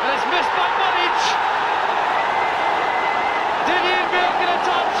 And it's missed by Burridge. Did Ian Beale get a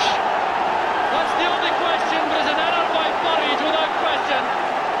touch? That's the only question, but it's an error by Burridge without question.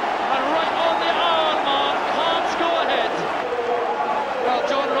 And right on the hour mark, Hearts go ahead. Well,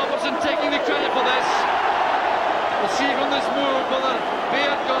 John Robertson taking the credit for this. We'll see from this move whether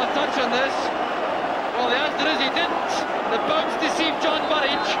Beard got a touch on this. Well, the answer is he didn't. The bounce deceived John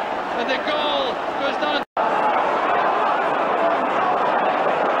Burridge, and the goal goes down.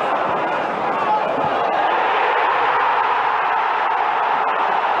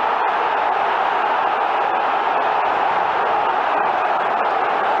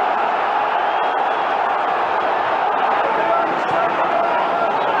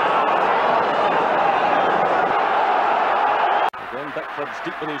 Bickford's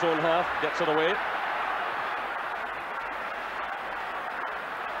deep in his own half, gets it away.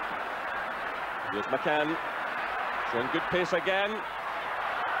 Here's McCann, showing good pace again.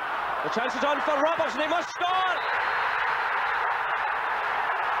 The chance is on for Robertson, he must score!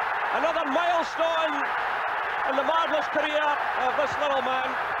 Another milestone in the marvellous career of this little man.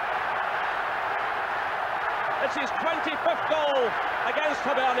 It's his 25th goal against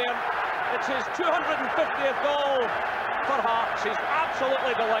Hibernian. It's his 250th goal for Hearts. He's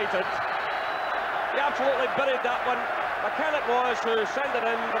absolutely delighted. He absolutely buried that one. McCann it was who sent it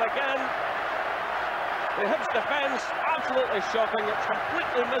in, but again, the Hibs defence absolutely shocking. It's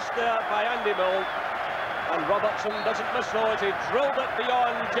completely missed there by Andy Milne. And Robertson doesn't miss those. He drilled it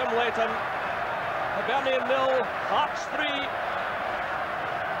beyond Jim Leighton. Hibernian 0, Hearts 3.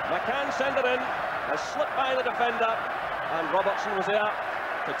 McCann sent it in, has slipped by the defender, and Robertson was there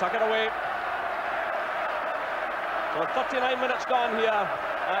to tuck it away. So 39 minutes gone here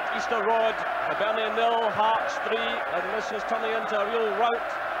at Easter Road. Hibernian 0, Hearts 3, and this is turning into a real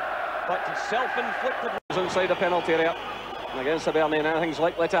rout, but self-inflicted. Inside the penalty area, and against Hibernian, anything's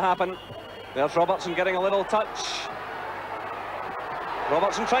likely to happen. There's Robertson getting a little touch.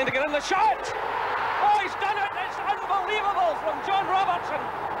 Robertson trying to get in the shot. Oh, he's done it! It's unbelievable from John Robertson.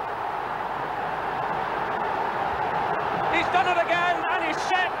 He's done it again, and he's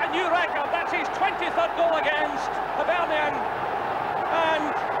set a new record. That's his 23rd goal against Hibernian.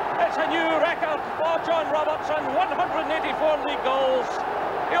 And it's a new record for John Robertson, 184 league goals.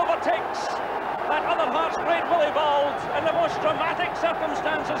 He overtakes that other Hearts great Willie Bald in the most dramatic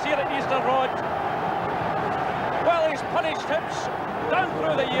circumstances here at Easter Road. Well, he's punished Hibs down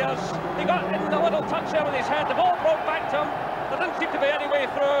through the years. He got in a little touch there with his head. The ball broke back to him. There didn't seem to be any way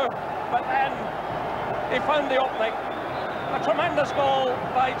through, but then he found the opening. A tremendous goal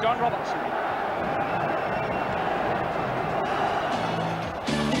by John Robertson.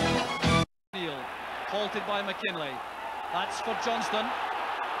 Neil, halted by McKinley. That's for Johnston.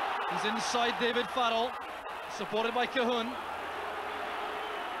 He's inside David Farrell, supported by Cahoon.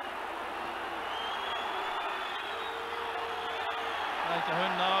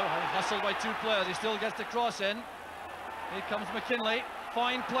 Cahoon now hustled by two players. He still gets the cross in. Here comes McKinley.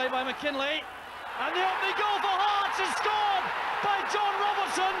 Fine play by McKinley. And the opening goal for Hearts is scored by John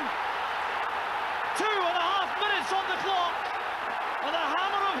Robertson. 2.5 minutes on the clock. And the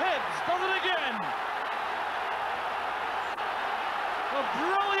hammer of Hibs does it again. A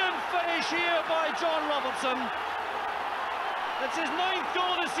brilliant finish here by John Robertson. It's his 9th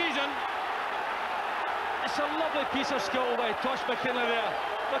goal of the season. It's a lovely piece of skill by Tosh McKinley there.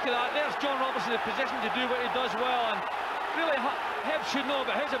 Look at that, there's John Robertson in position to do what he does well, and really Hibs should know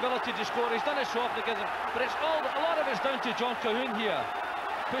about his ability to score. He's done it so often together, but it's a lot of it's down to John Cahoon here.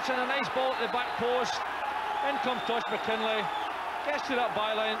 puts in a nice ball at the back post. In comes Tosh McKinley. Gets to that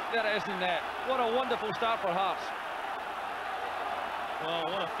byline. There it is in net. What a wonderful start for Hearts. Oh,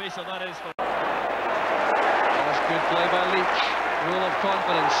 what a facer that is for... That's good play by Leach. Rule of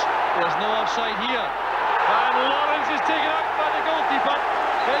confidence. There's no offside here. And Lawrence is taken out by the goalkeeper.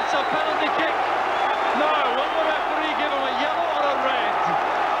 It's a penalty kick. Now, will the referee give him a yellow or a red?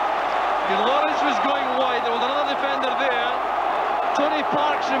 Lawrence was going wide. There was another defender there. Tony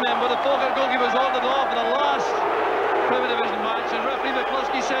Parks, remember, the Falkirk goalkeeper was ordered off in the last Premier Division match, and referee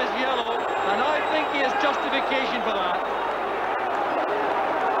McCluskey says yellow, and I think he has justification for that.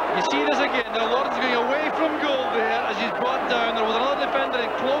 You see this again, now Lawrence is going away from goal there as he's brought down. There was another defender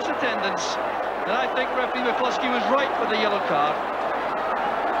in close attendance, and I think referee McCluskey was right for the yellow card.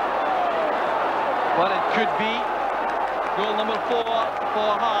 But it could be goal number 4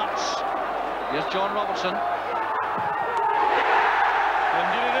 for Hearts. Here's John Robertson.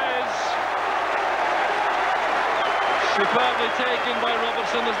 Indeed it is. Superbly taken by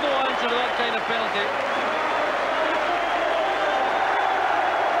Robertson. There's no answer to that kind of penalty.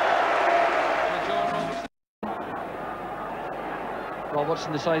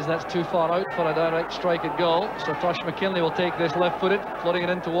 Robertson decides that's too far out for a direct strike at goal. So Tosh McKinley will take this left-footed, floating it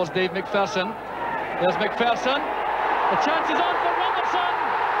in towards Dave McPherson. There's McPherson. The chance is on for Robertson.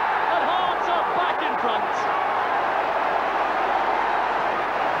 And Hearts are back in front.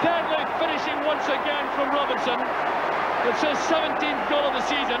 Deadly finishing once again from Robertson. It's his 17th goal of the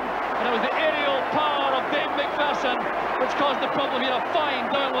season, and it was the aerial power of Dave McPherson which caused the problem here. A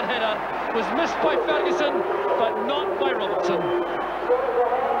fine downward header was missed by Ferguson, but not by Robertson.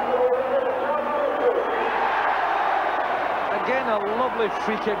 Again, a lovely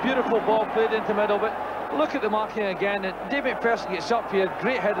free kick, beautiful ball played into middle, but look at the marking again. Dave McPherson gets up here,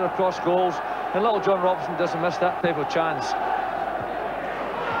 great header across goals, and little John Robertson doesn't miss that type of chance.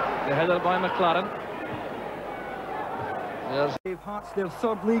 The header by McLaren. Gave Hearts their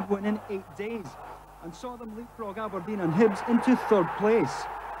third league win in 8 days and saw them leapfrog Aberdeen and Hibs into third place.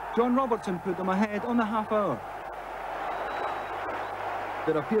 John Robertson put them ahead on the half hour.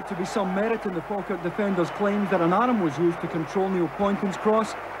 There appeared to be some merit in the Falkirk defender's claims that an arm was used to control Neil Poynton's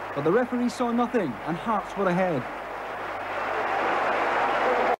cross, but the referee saw nothing and Hearts were ahead.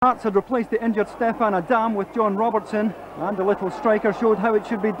 Hearts had replaced the injured Stefan Adam with John Robertson, and the little striker showed how it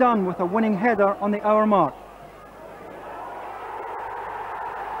should be done with a winning header on the hour mark.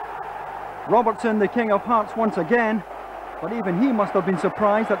 Robertson, the king of Hearts once again, but even he must have been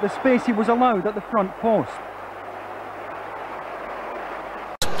surprised at the space he was allowed at the front post.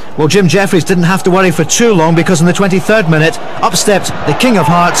 Well, Jim Jeffries didn't have to worry for too long, because in the 23rd minute, up stepped the king of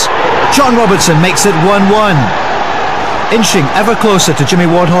Hearts. John Robertson makes it 1-1. Inching ever closer to Jimmy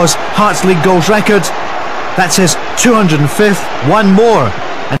Wardhaw's Hearts League goals record. That's his 205th, one more.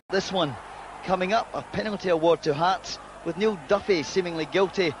 And this one coming up, a penalty award to Hearts, with Neil Duffy seemingly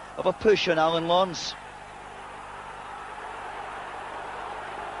guilty of a push on Alan Lawrence.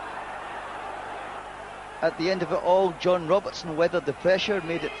 At the end of it all, John Robertson weathered the pressure,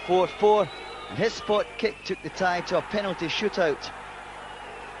 made it 4-4, and his spot kick took the tie to a penalty shootout.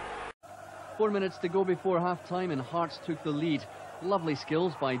 4 minutes to go before half-time and Hearts took the lead. Lovely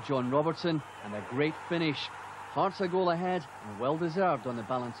skills by John Robertson and a great finish. Hearts a goal ahead and well deserved on the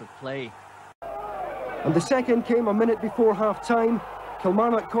balance of play. And the second came a minute before half-time.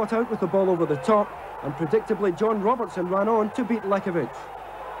 Kilmarnock caught out with the ball over the top, and predictably John Robertson ran on to beat Lekovic.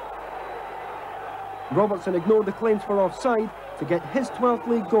 Robertson ignored the claims for offside to get his 12th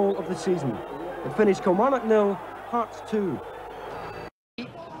league goal of the season. It finished Kilmarnock 0, Hearts 2.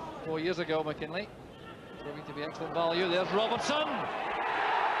 4 years ago, McKinley, proving to be excellent value. There's Robertson.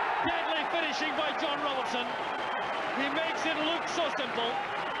 Deadly finishing by John Robertson. He makes it look so simple.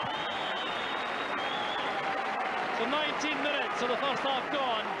 So 19 minutes of the first half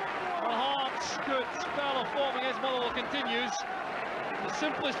gone. The Hearts' good spell of form against Motherwell continues. The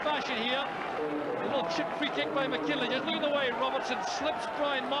simplest fashion here. A little chip free kick by McKinley. Just look at the way Robertson slips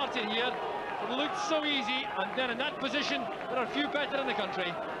Brian Martin here. It looked so easy, and then in that position, there are few better in the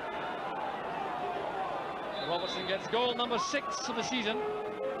country. Robertson gets goal number 6 of the season.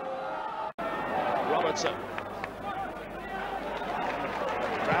 Robertson.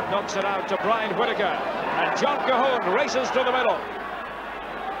 Grab knocks it out to Brian Whittaker, and John Cahoon races through the middle.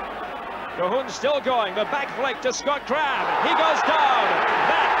 Cahoon still going, the back flick to Scott Crabb. He goes down.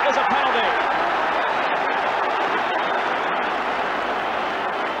 That is a penalty.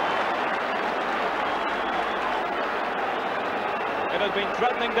 It has been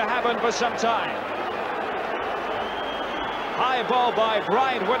threatening to happen for some time. High ball by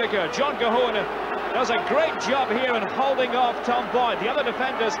Brian Whittaker. John Cahoon does a great job here in holding off Tom Boyd. The other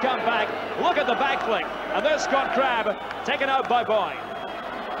defenders come back. Look at the backlink. And there's Scott Crabb taken out by Boyd.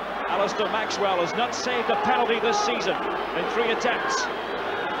 Alistair Maxwell has not saved a penalty this season in 3 attempts.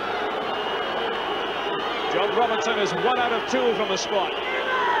 John Robertson is 1 out of 2 from the spot.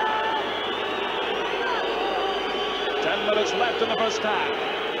 10 minutes left in the first half.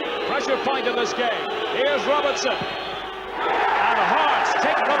 Pressure point in this game. Here's Robertson. And Hearts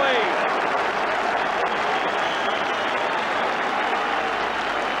take the lead.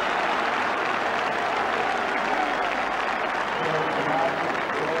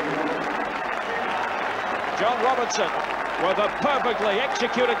 John Robertson with a perfectly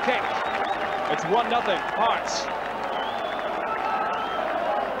executed kick. It's 1-0, Hearts.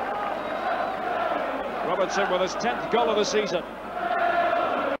 Robertson with his 10th goal of the season.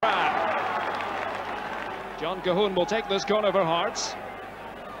 John Cahoon will take this corner for Hearts.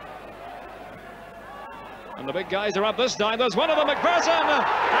 And the big guys are up this time. There's one of them, McPherson,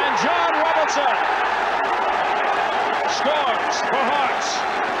 and John Robertson scores for Hearts.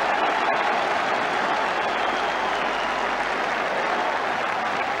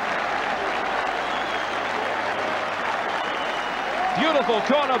 Beautiful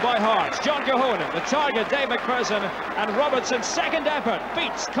corner by Hearts. John Cahoon, the target, Dave McPherson, and Robertson's second effort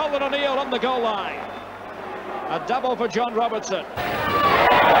beats Colin O'Neill on the goal line. A double for John Robertson.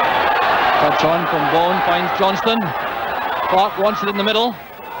 Touch on from Vaughan, finds Johnston. Clark wants it in the middle.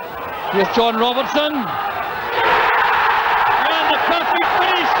 Here's John Robertson. And the perfect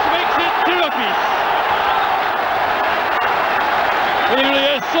finish makes it 2 apiece. He really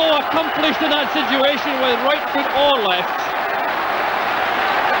is so accomplished in that situation with right foot or left.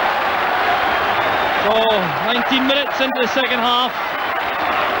 So, 19 minutes into the second half.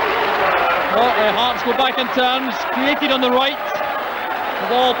 Well, the Hearts go back in terms, created on the right. The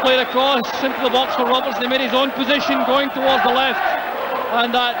ball played across into the box for Robertson. He made his own position going towards the left.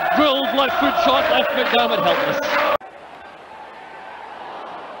 And that drilled left foot shot left McDermott helpless.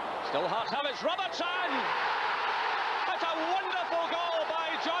 Still Hearts have it, Robertson! That's a wonderful goal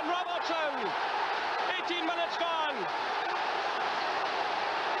by John Robertson! 18 minutes gone.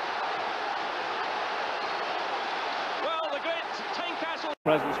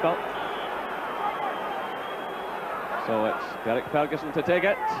 Presence felt. So it's Derek Ferguson to take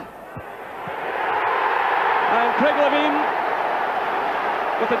it. And Craig Levine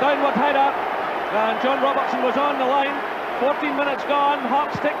with the downward header. And John Robertson was on the line. 14 minutes gone.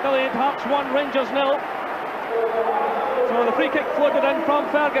 Hearts take the lead. Hearts 1, Rangers 0. So the free kick floated in from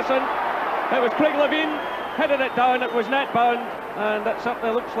Ferguson. It was Craig Levine. Headed it down. It was net bound. And that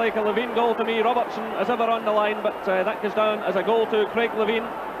certainly looks like a Levine goal to me. Robertson is ever on the line, but that goes down as a goal to Craig Levine.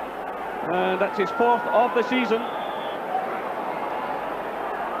 And that's his 4th of the season.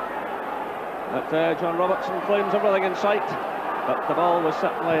 But John Robertson claims everything in sight, but the ball was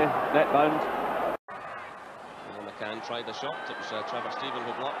certainly net bound. McCann tried the shot. It was Trevor Stephen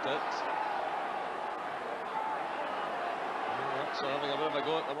who blocked it. That's having a bit of a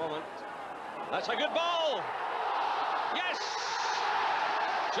go at the moment. That's a good ball. Yes!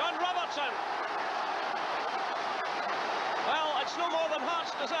 John Robertson. Well, it's no more than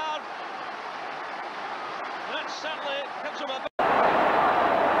Hearts deserve. That certainly gives him a bit.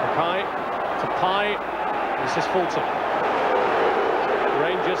 Mackay to Pye. This is Fulton.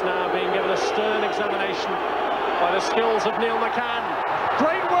 Rangers now being given a stern examination by the skills of Neil McCann.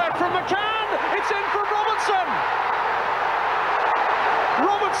 Great work from McCann. It's in from Robertson.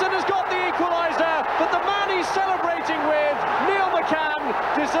 Robertson has got the equaliser, but the man he's celebrating with, Neil McCann,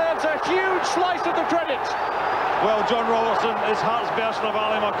 deserves a huge slice of the credit. Well, John Robertson is Hearts' version of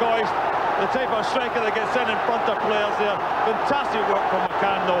Ali McCoy, the type of striker that gets in front of players there. Fantastic work from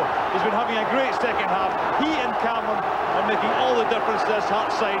McCann, though. He's been having a great second half. He and Cameron are making all the difference to this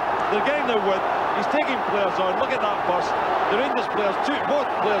Hearts side. They're getting their width. He's taking players on. Look at that burst. The Rangers players, both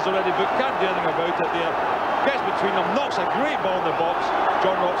players already booked, can't do anything about it there. Gets between them, knocks a great ball in the box.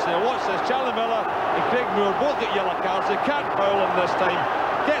 John Robertson, watch this. Charlie Miller and Craig Moore both get yellow cards. They can't foul him this time.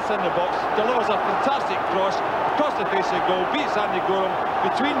 Gets in the box, delivers a fantastic cross across the face of the goal, beats Andy Gorham.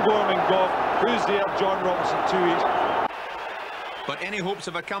 Between Gorham and Goff, who's there? John Robertson, 2 each. But any hopes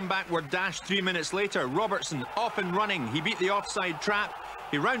of a comeback were dashed 3 minutes later. Robertson off and running. He beat the offside trap.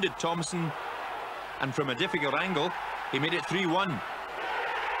 He rounded Thompson. And from a difficult angle, he made it 3-1.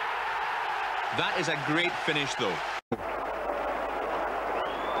 That is a great finish, though.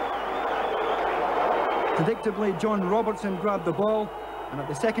 Predictably, John Robertson grabbed the ball, and at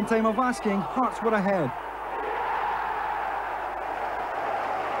the second time of asking, Hearts were ahead.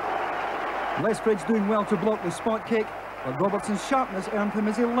 Lethbridge doing well to block the spot kick, but Robertson's sharpness earned him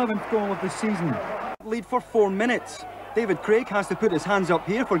his 11th goal of the season. Lead for 4 minutes. David Craig has to put his hands up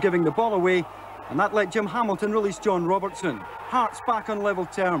here for giving the ball away, and that let Jim Hamilton release John Robertson. Hearts back on level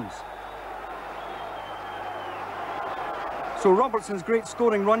terms. So Robertson's great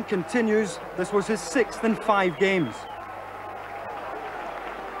scoring run continues. This was his 6th in 5 games.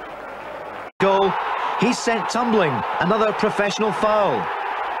 Goal. He's sent tumbling. Another professional foul.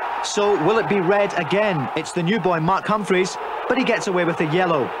 So will it be red again? It's the new boy Mark Humphreys, but he gets away with a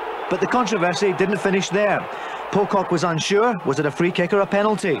yellow. But the controversy didn't finish there. Pocock was unsure. Was it a free kick or a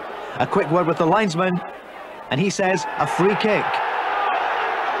penalty? A quick word with the linesman, and he says a free kick.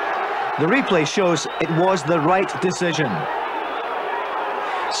 The replay shows it was the right decision.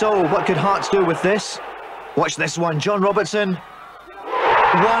 So what could Hearts do with this? Watch this one, John Robertson.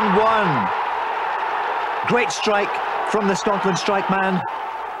 1-1. Great strike from the Scotland strike man.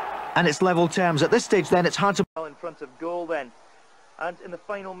 And it's level terms. At this stage then, it's hard to... In front of goal then. And in the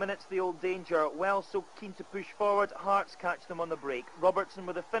final minutes, the old danger, well, so keen to push forward, Hearts catch them on the break. Robertson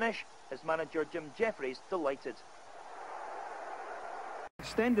with a finish, his manager Jim Jeffries delighted.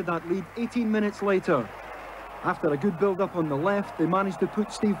 Extended that lead 18 minutes later. After a good build-up on the left, they managed to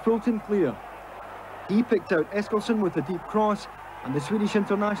put Steve Fulton clear. He picked out Eskilsson with a deep cross, and the Swedish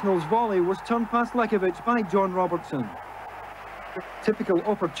international's volley was turned past Lekovic by John Robertson. Typical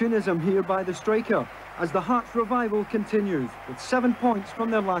opportunism here by the striker, as the Hearts revival continues, with 7 points from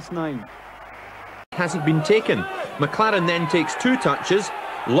their last 9. Hasn't been taken. McLaren then takes 2 touches.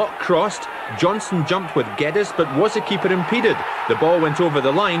 Lock crossed. Johnson jumped with Geddes, but was the keeper impeded? The ball went over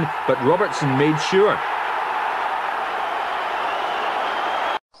the line, but Robertson made sure.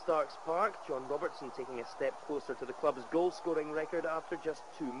 Starks Park, John Robertson taking a step closer to the club's goal-scoring record after just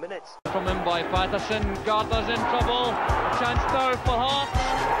 2 minutes. From him by Patterson, Gardner's in trouble, a chance now for Hearts.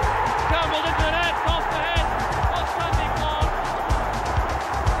 Scrambled into the net, off the head of Sandy Clark.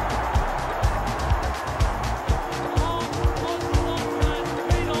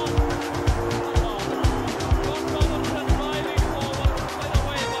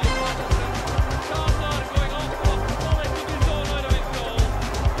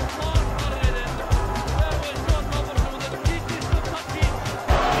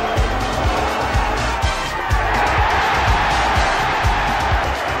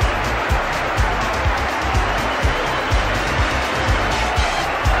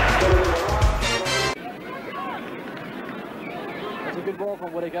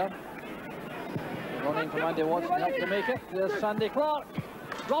 From Whittaker. Running from Andy Watson, not to make it. There's Sandy Clark.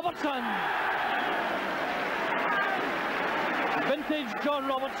 Robertson! Vintage John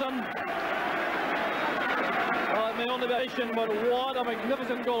Robertson. Well, it may only be a but what a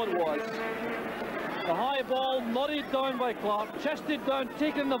magnificent goal it was. The high ball nodded down by Clark, chested down,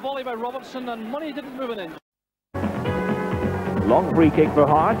 taking the volley by Robertson, and money didn't move an inch. Long free kick for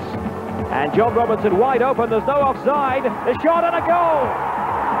Hearts. And John Robertson wide open, there's no offside. The shot and a goal!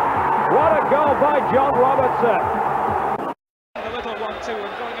 What a goal by John Robertson! The little 1-2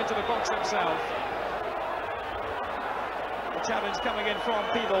 and going into the box himself. The challenge coming in from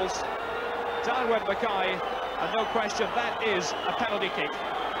Peebles. Down went Mackay, and no question that is a penalty kick.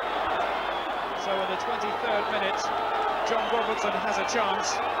 So in the 23rd minute, John Robertson has a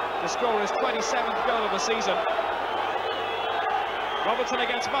chance. The score is 27th goal of the season. Robertson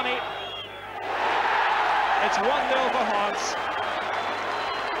against Money. It's 1-0 for Hearts.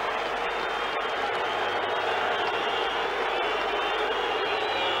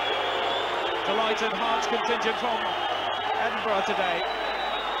 Delighted Hearts contingent from Edinburgh today.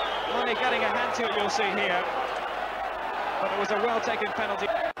 Money getting a hand to it, you'll see here. But it was a well-taken penalty.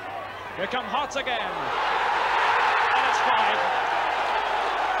 Here come Hearts again. And it's 5.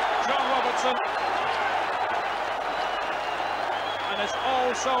 John Robertson. And it's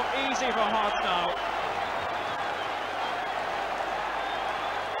all so easy for Hearts now.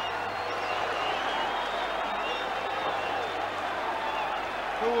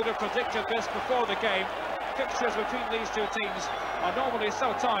 Who would have predicted this before the game? Fixtures between these two teams are normally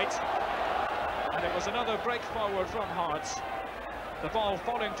so tight. And it was another break forward from Hearts. The ball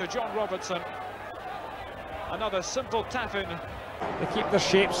falling to John Robertson. Another simple tap-in. They keep their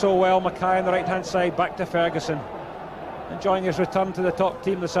shape so well. Mackay on the right-hand side, back to Ferguson. Enjoying his return to the top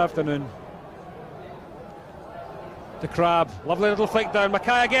team this afternoon. To Crab, lovely little flick down.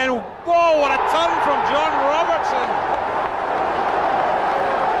 Mackay again. Whoa, what a turn from John Robertson!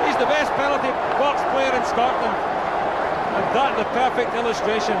 He's the best penalty box player in Scotland, and that the perfect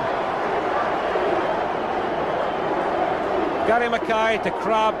illustration. Gary Mackay to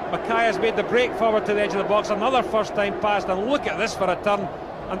Crab. Mackay has made the break forward to the edge of the box, another first time pass, and look at this for a turn,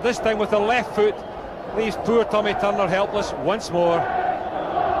 and this time with the left foot leaves poor Tommy Turner helpless once more.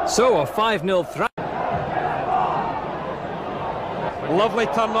 So a 5-0 threat. Lovely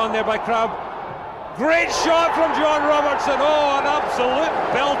turn on there by Crabb. Great shot from John Robertson. Oh, an absolute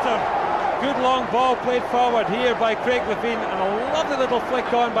belter. Good long ball played forward here by Craig Levine, and a lovely little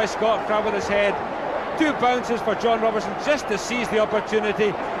flick on by Scott Crabb with his head. 2 bounces for John Robertson just to seize the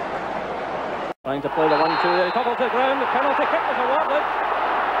opportunity. Trying to play the 1-2 there, he topples to the ground, the penalty kick was awarded.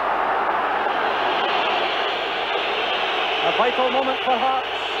 A vital moment for Hearts.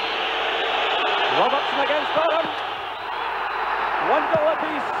 Robertson against Durham. 1 goal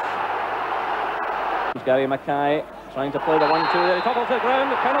apiece. Gary Mackay trying to play the 1-2 there, he topples to the ground,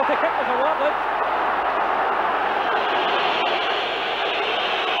 the penalty kick was awarded.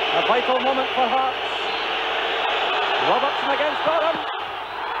 A vital moment for Hearts. Robertson against Durham.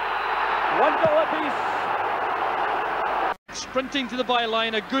 1 goal apiece. Sprinting to the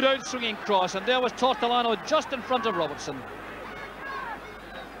byline, a good out-swinging cross, and there was Tortolano just in front of Robertson.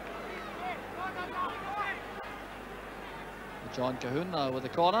 John Cahoon now with the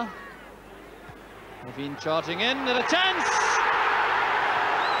corner. Levine charging in, and a chance!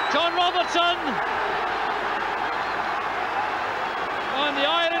 John Robertson! And the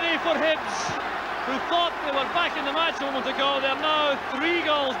irony for Hibs, who thought they were back in the match a moment ago, they're now 3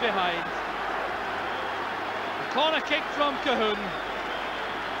 goals behind. The corner kick from Cahoon.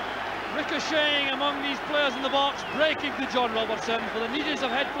 Ricocheting among these players in the box, breaking to John Robertson for the needles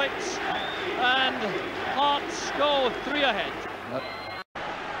of head flicks, and Hearts go 3 ahead.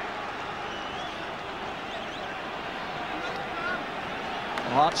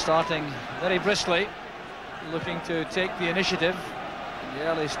 Hearts starting very briskly, looking to take the initiative in the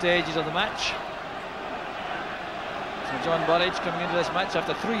early stages of the match. So John Burridge coming into this match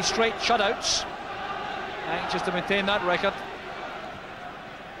after 3 straight shutouts, anxious to maintain that record.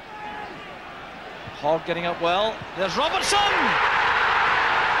 Hogg getting up well. There's Robertson!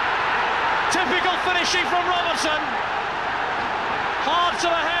 Typical finishing from Robertson. Hearts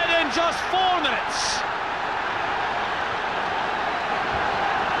are ahead in just 4 minutes.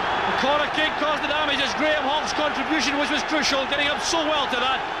 The corner kick caused the damage as Graham Hogg's contribution, which was crucial, getting up so well to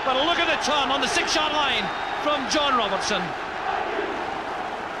that. But look at the turn on the 6-yard line from John Robertson.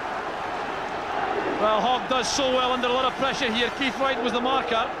 Well, Hogg does so well under a lot of pressure here. Keith Wright was the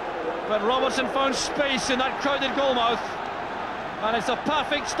marker, but Robertson found space in that crowded goalmouth, and it's a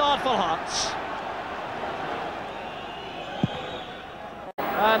perfect start for Hearts.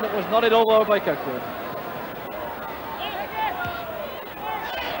 And it was nodded over by Kirkwood.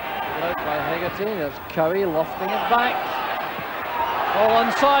 Out by Hegarty, there's Cowie lofting it back. All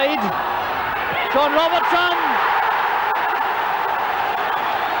onside. John Robertson!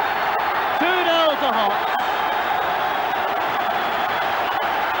 2-0 to Hearts.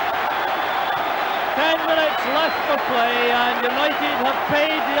 10 minutes left for play, and United have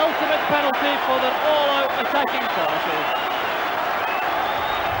paid the ultimate penalty for their all-out attacking quality.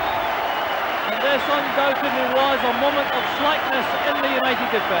 And this undoubtedly was a moment of slackness in the United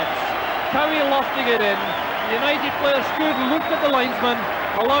defence. Cowie lofting it in. The United player stood, looked at the linesman,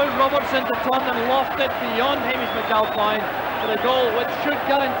 allowed Robertson to turn and loft it beyond Hamish McAlpine for a goal which should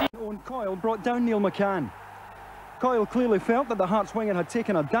guarantee. Owen Coyle brought down Neil McCann. Coyle clearly felt that the Hearts winger had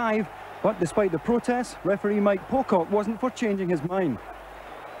taken a dive, but despite the protests, referee Mike Pocock wasn't for changing his mind.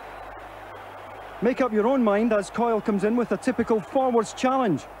 Make up your own mind as Coyle comes in with a typical forwards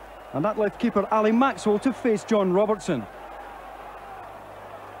challenge, and that left keeper Ali Maxwell to face John Robertson.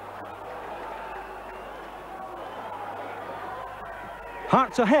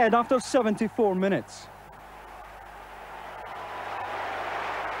 Hearts ahead after 74 minutes.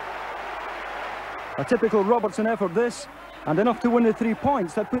 A typical Robertson effort this, and enough to win the 3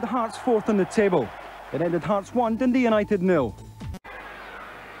 points that put Hearts 4th in the table. It ended Hearts 1, Dundee United 0.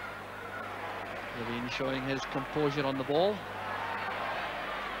 Levine showing his composure on the ball,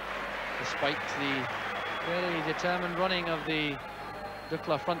 despite the very determined running of the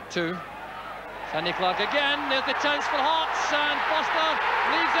Dukla front 2. Sandy Clark again, there's the chance for Hearts, and Foster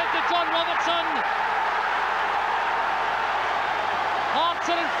leaves it to John Robertson. Hearts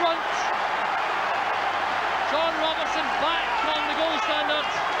are in front. John Robertson back on the goal standard,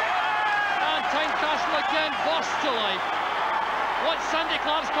 and Tynecastle again burst to life. Watch Sandy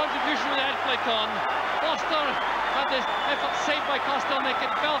Clark's contribution with the head flick on. Foster had this effort saved by Kostelnik.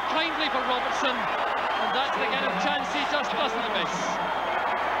 It fell kindly for Robertson, and that's the kind of chance he just doesn't miss.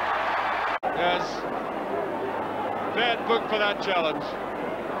 Yes, bad book for that challenge.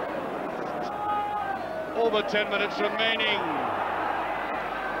 Over 10 minutes remaining.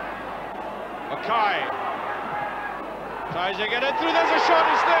 Mackay tries to get it through, there's a shot,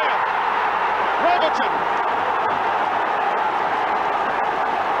 it's there. Robertson.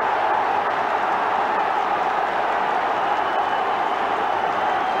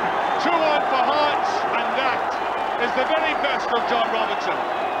 2-1 for Hearts, and that is the very best of John Robertson.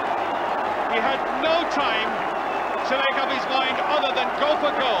 He had no time to make up his mind other than go for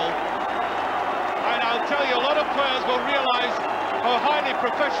goal. And I'll tell you, a lot of players will realise how highly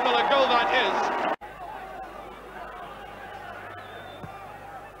professional a goal that is.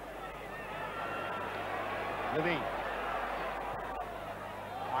 Levine.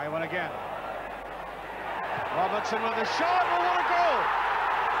 High one again. Robertson with a shot. Oh, what a goal!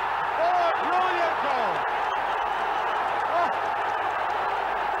 Oh, a brilliant goal! Oh.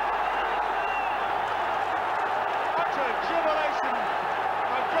 Utter jubilation.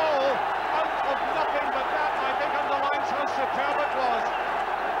 A goal out of nothing, but that, I think, underlines how superb it was.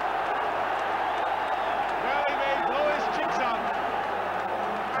 Well, he may blow his cheeks out.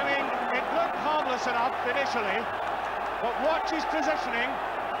 I mean, it looked harmless enough initially, but watch his positioning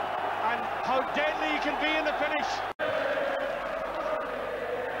and how deadly he can be in the finish.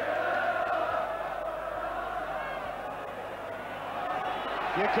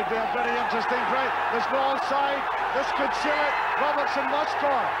 Here could be a very interesting break. There's no offside. This could seal it. Robertson must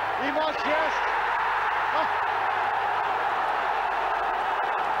score. He must, yes. Oh.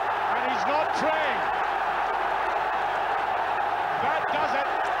 And he's not praying. That does it.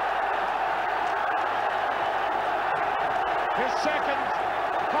 His second,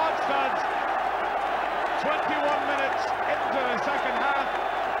 Hearts third. 21 minutes into the second half.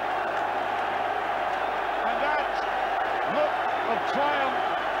 And that look of triumph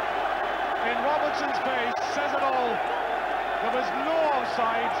in Robertson's face says it all. There was no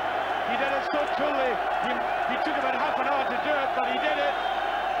offside. He did it so coolly. He took about half an hour to do it, but he did it.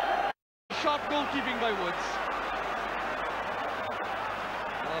 Sharp goalkeeping by Woods.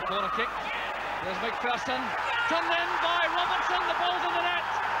 Another corner kick. There's McPherson. Turned in by Robertson. The ball's in the net.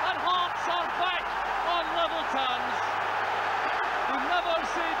 And Hearts are back on level terms. We never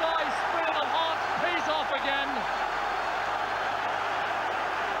say die. Spirit of Hearts pays off again.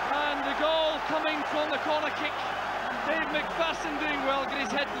 And the goal coming from the corner kick. Dave McPherson doing well, get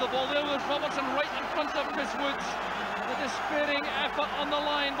his head to the ball. There was Robertson right in front of Chris Woods. The despairing effort on the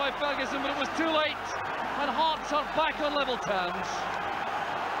line by Ferguson, but it was too late. And Hearts are back on level terms.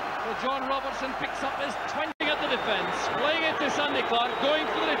 So John Robertson picks up his 20 at the defence, playing it to Sandy Clark, going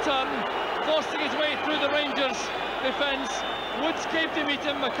for the return, forcing his way through the Rangers defence. Woods came to meet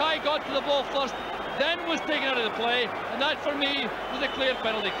him. Mackay got to the ball first, then was taken out of the play, and that for me was a clear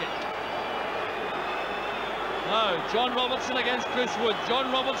penalty kick. Now, John Robertson against Chris Wood.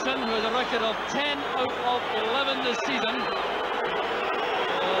 John Robertson, who has a record of 10 out of 11 this season.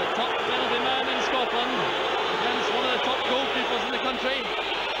 Top penalty man in Scotland against one of the top goalkeepers in the country.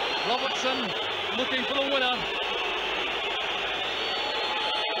 Robertson looking for the winner.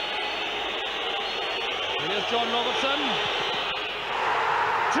 Here's John Robertson.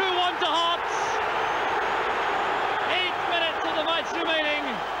 2-1 to Hearts. 8 minutes of the match remaining.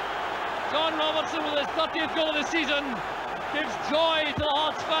 John Robertson with his 30th goal of the season gives joy to the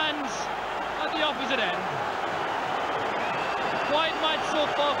Hearts fans at the opposite end. Quiet match so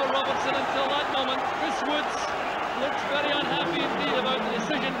far for Robertson until that moment. Chris Woods looks very unhappy indeed about the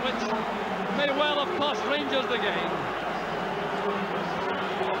decision, which may well have cost Rangers the game.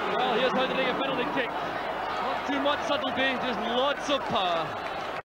 Well, here's how to take a penalty kick. Not too much subtlety, just lots of power.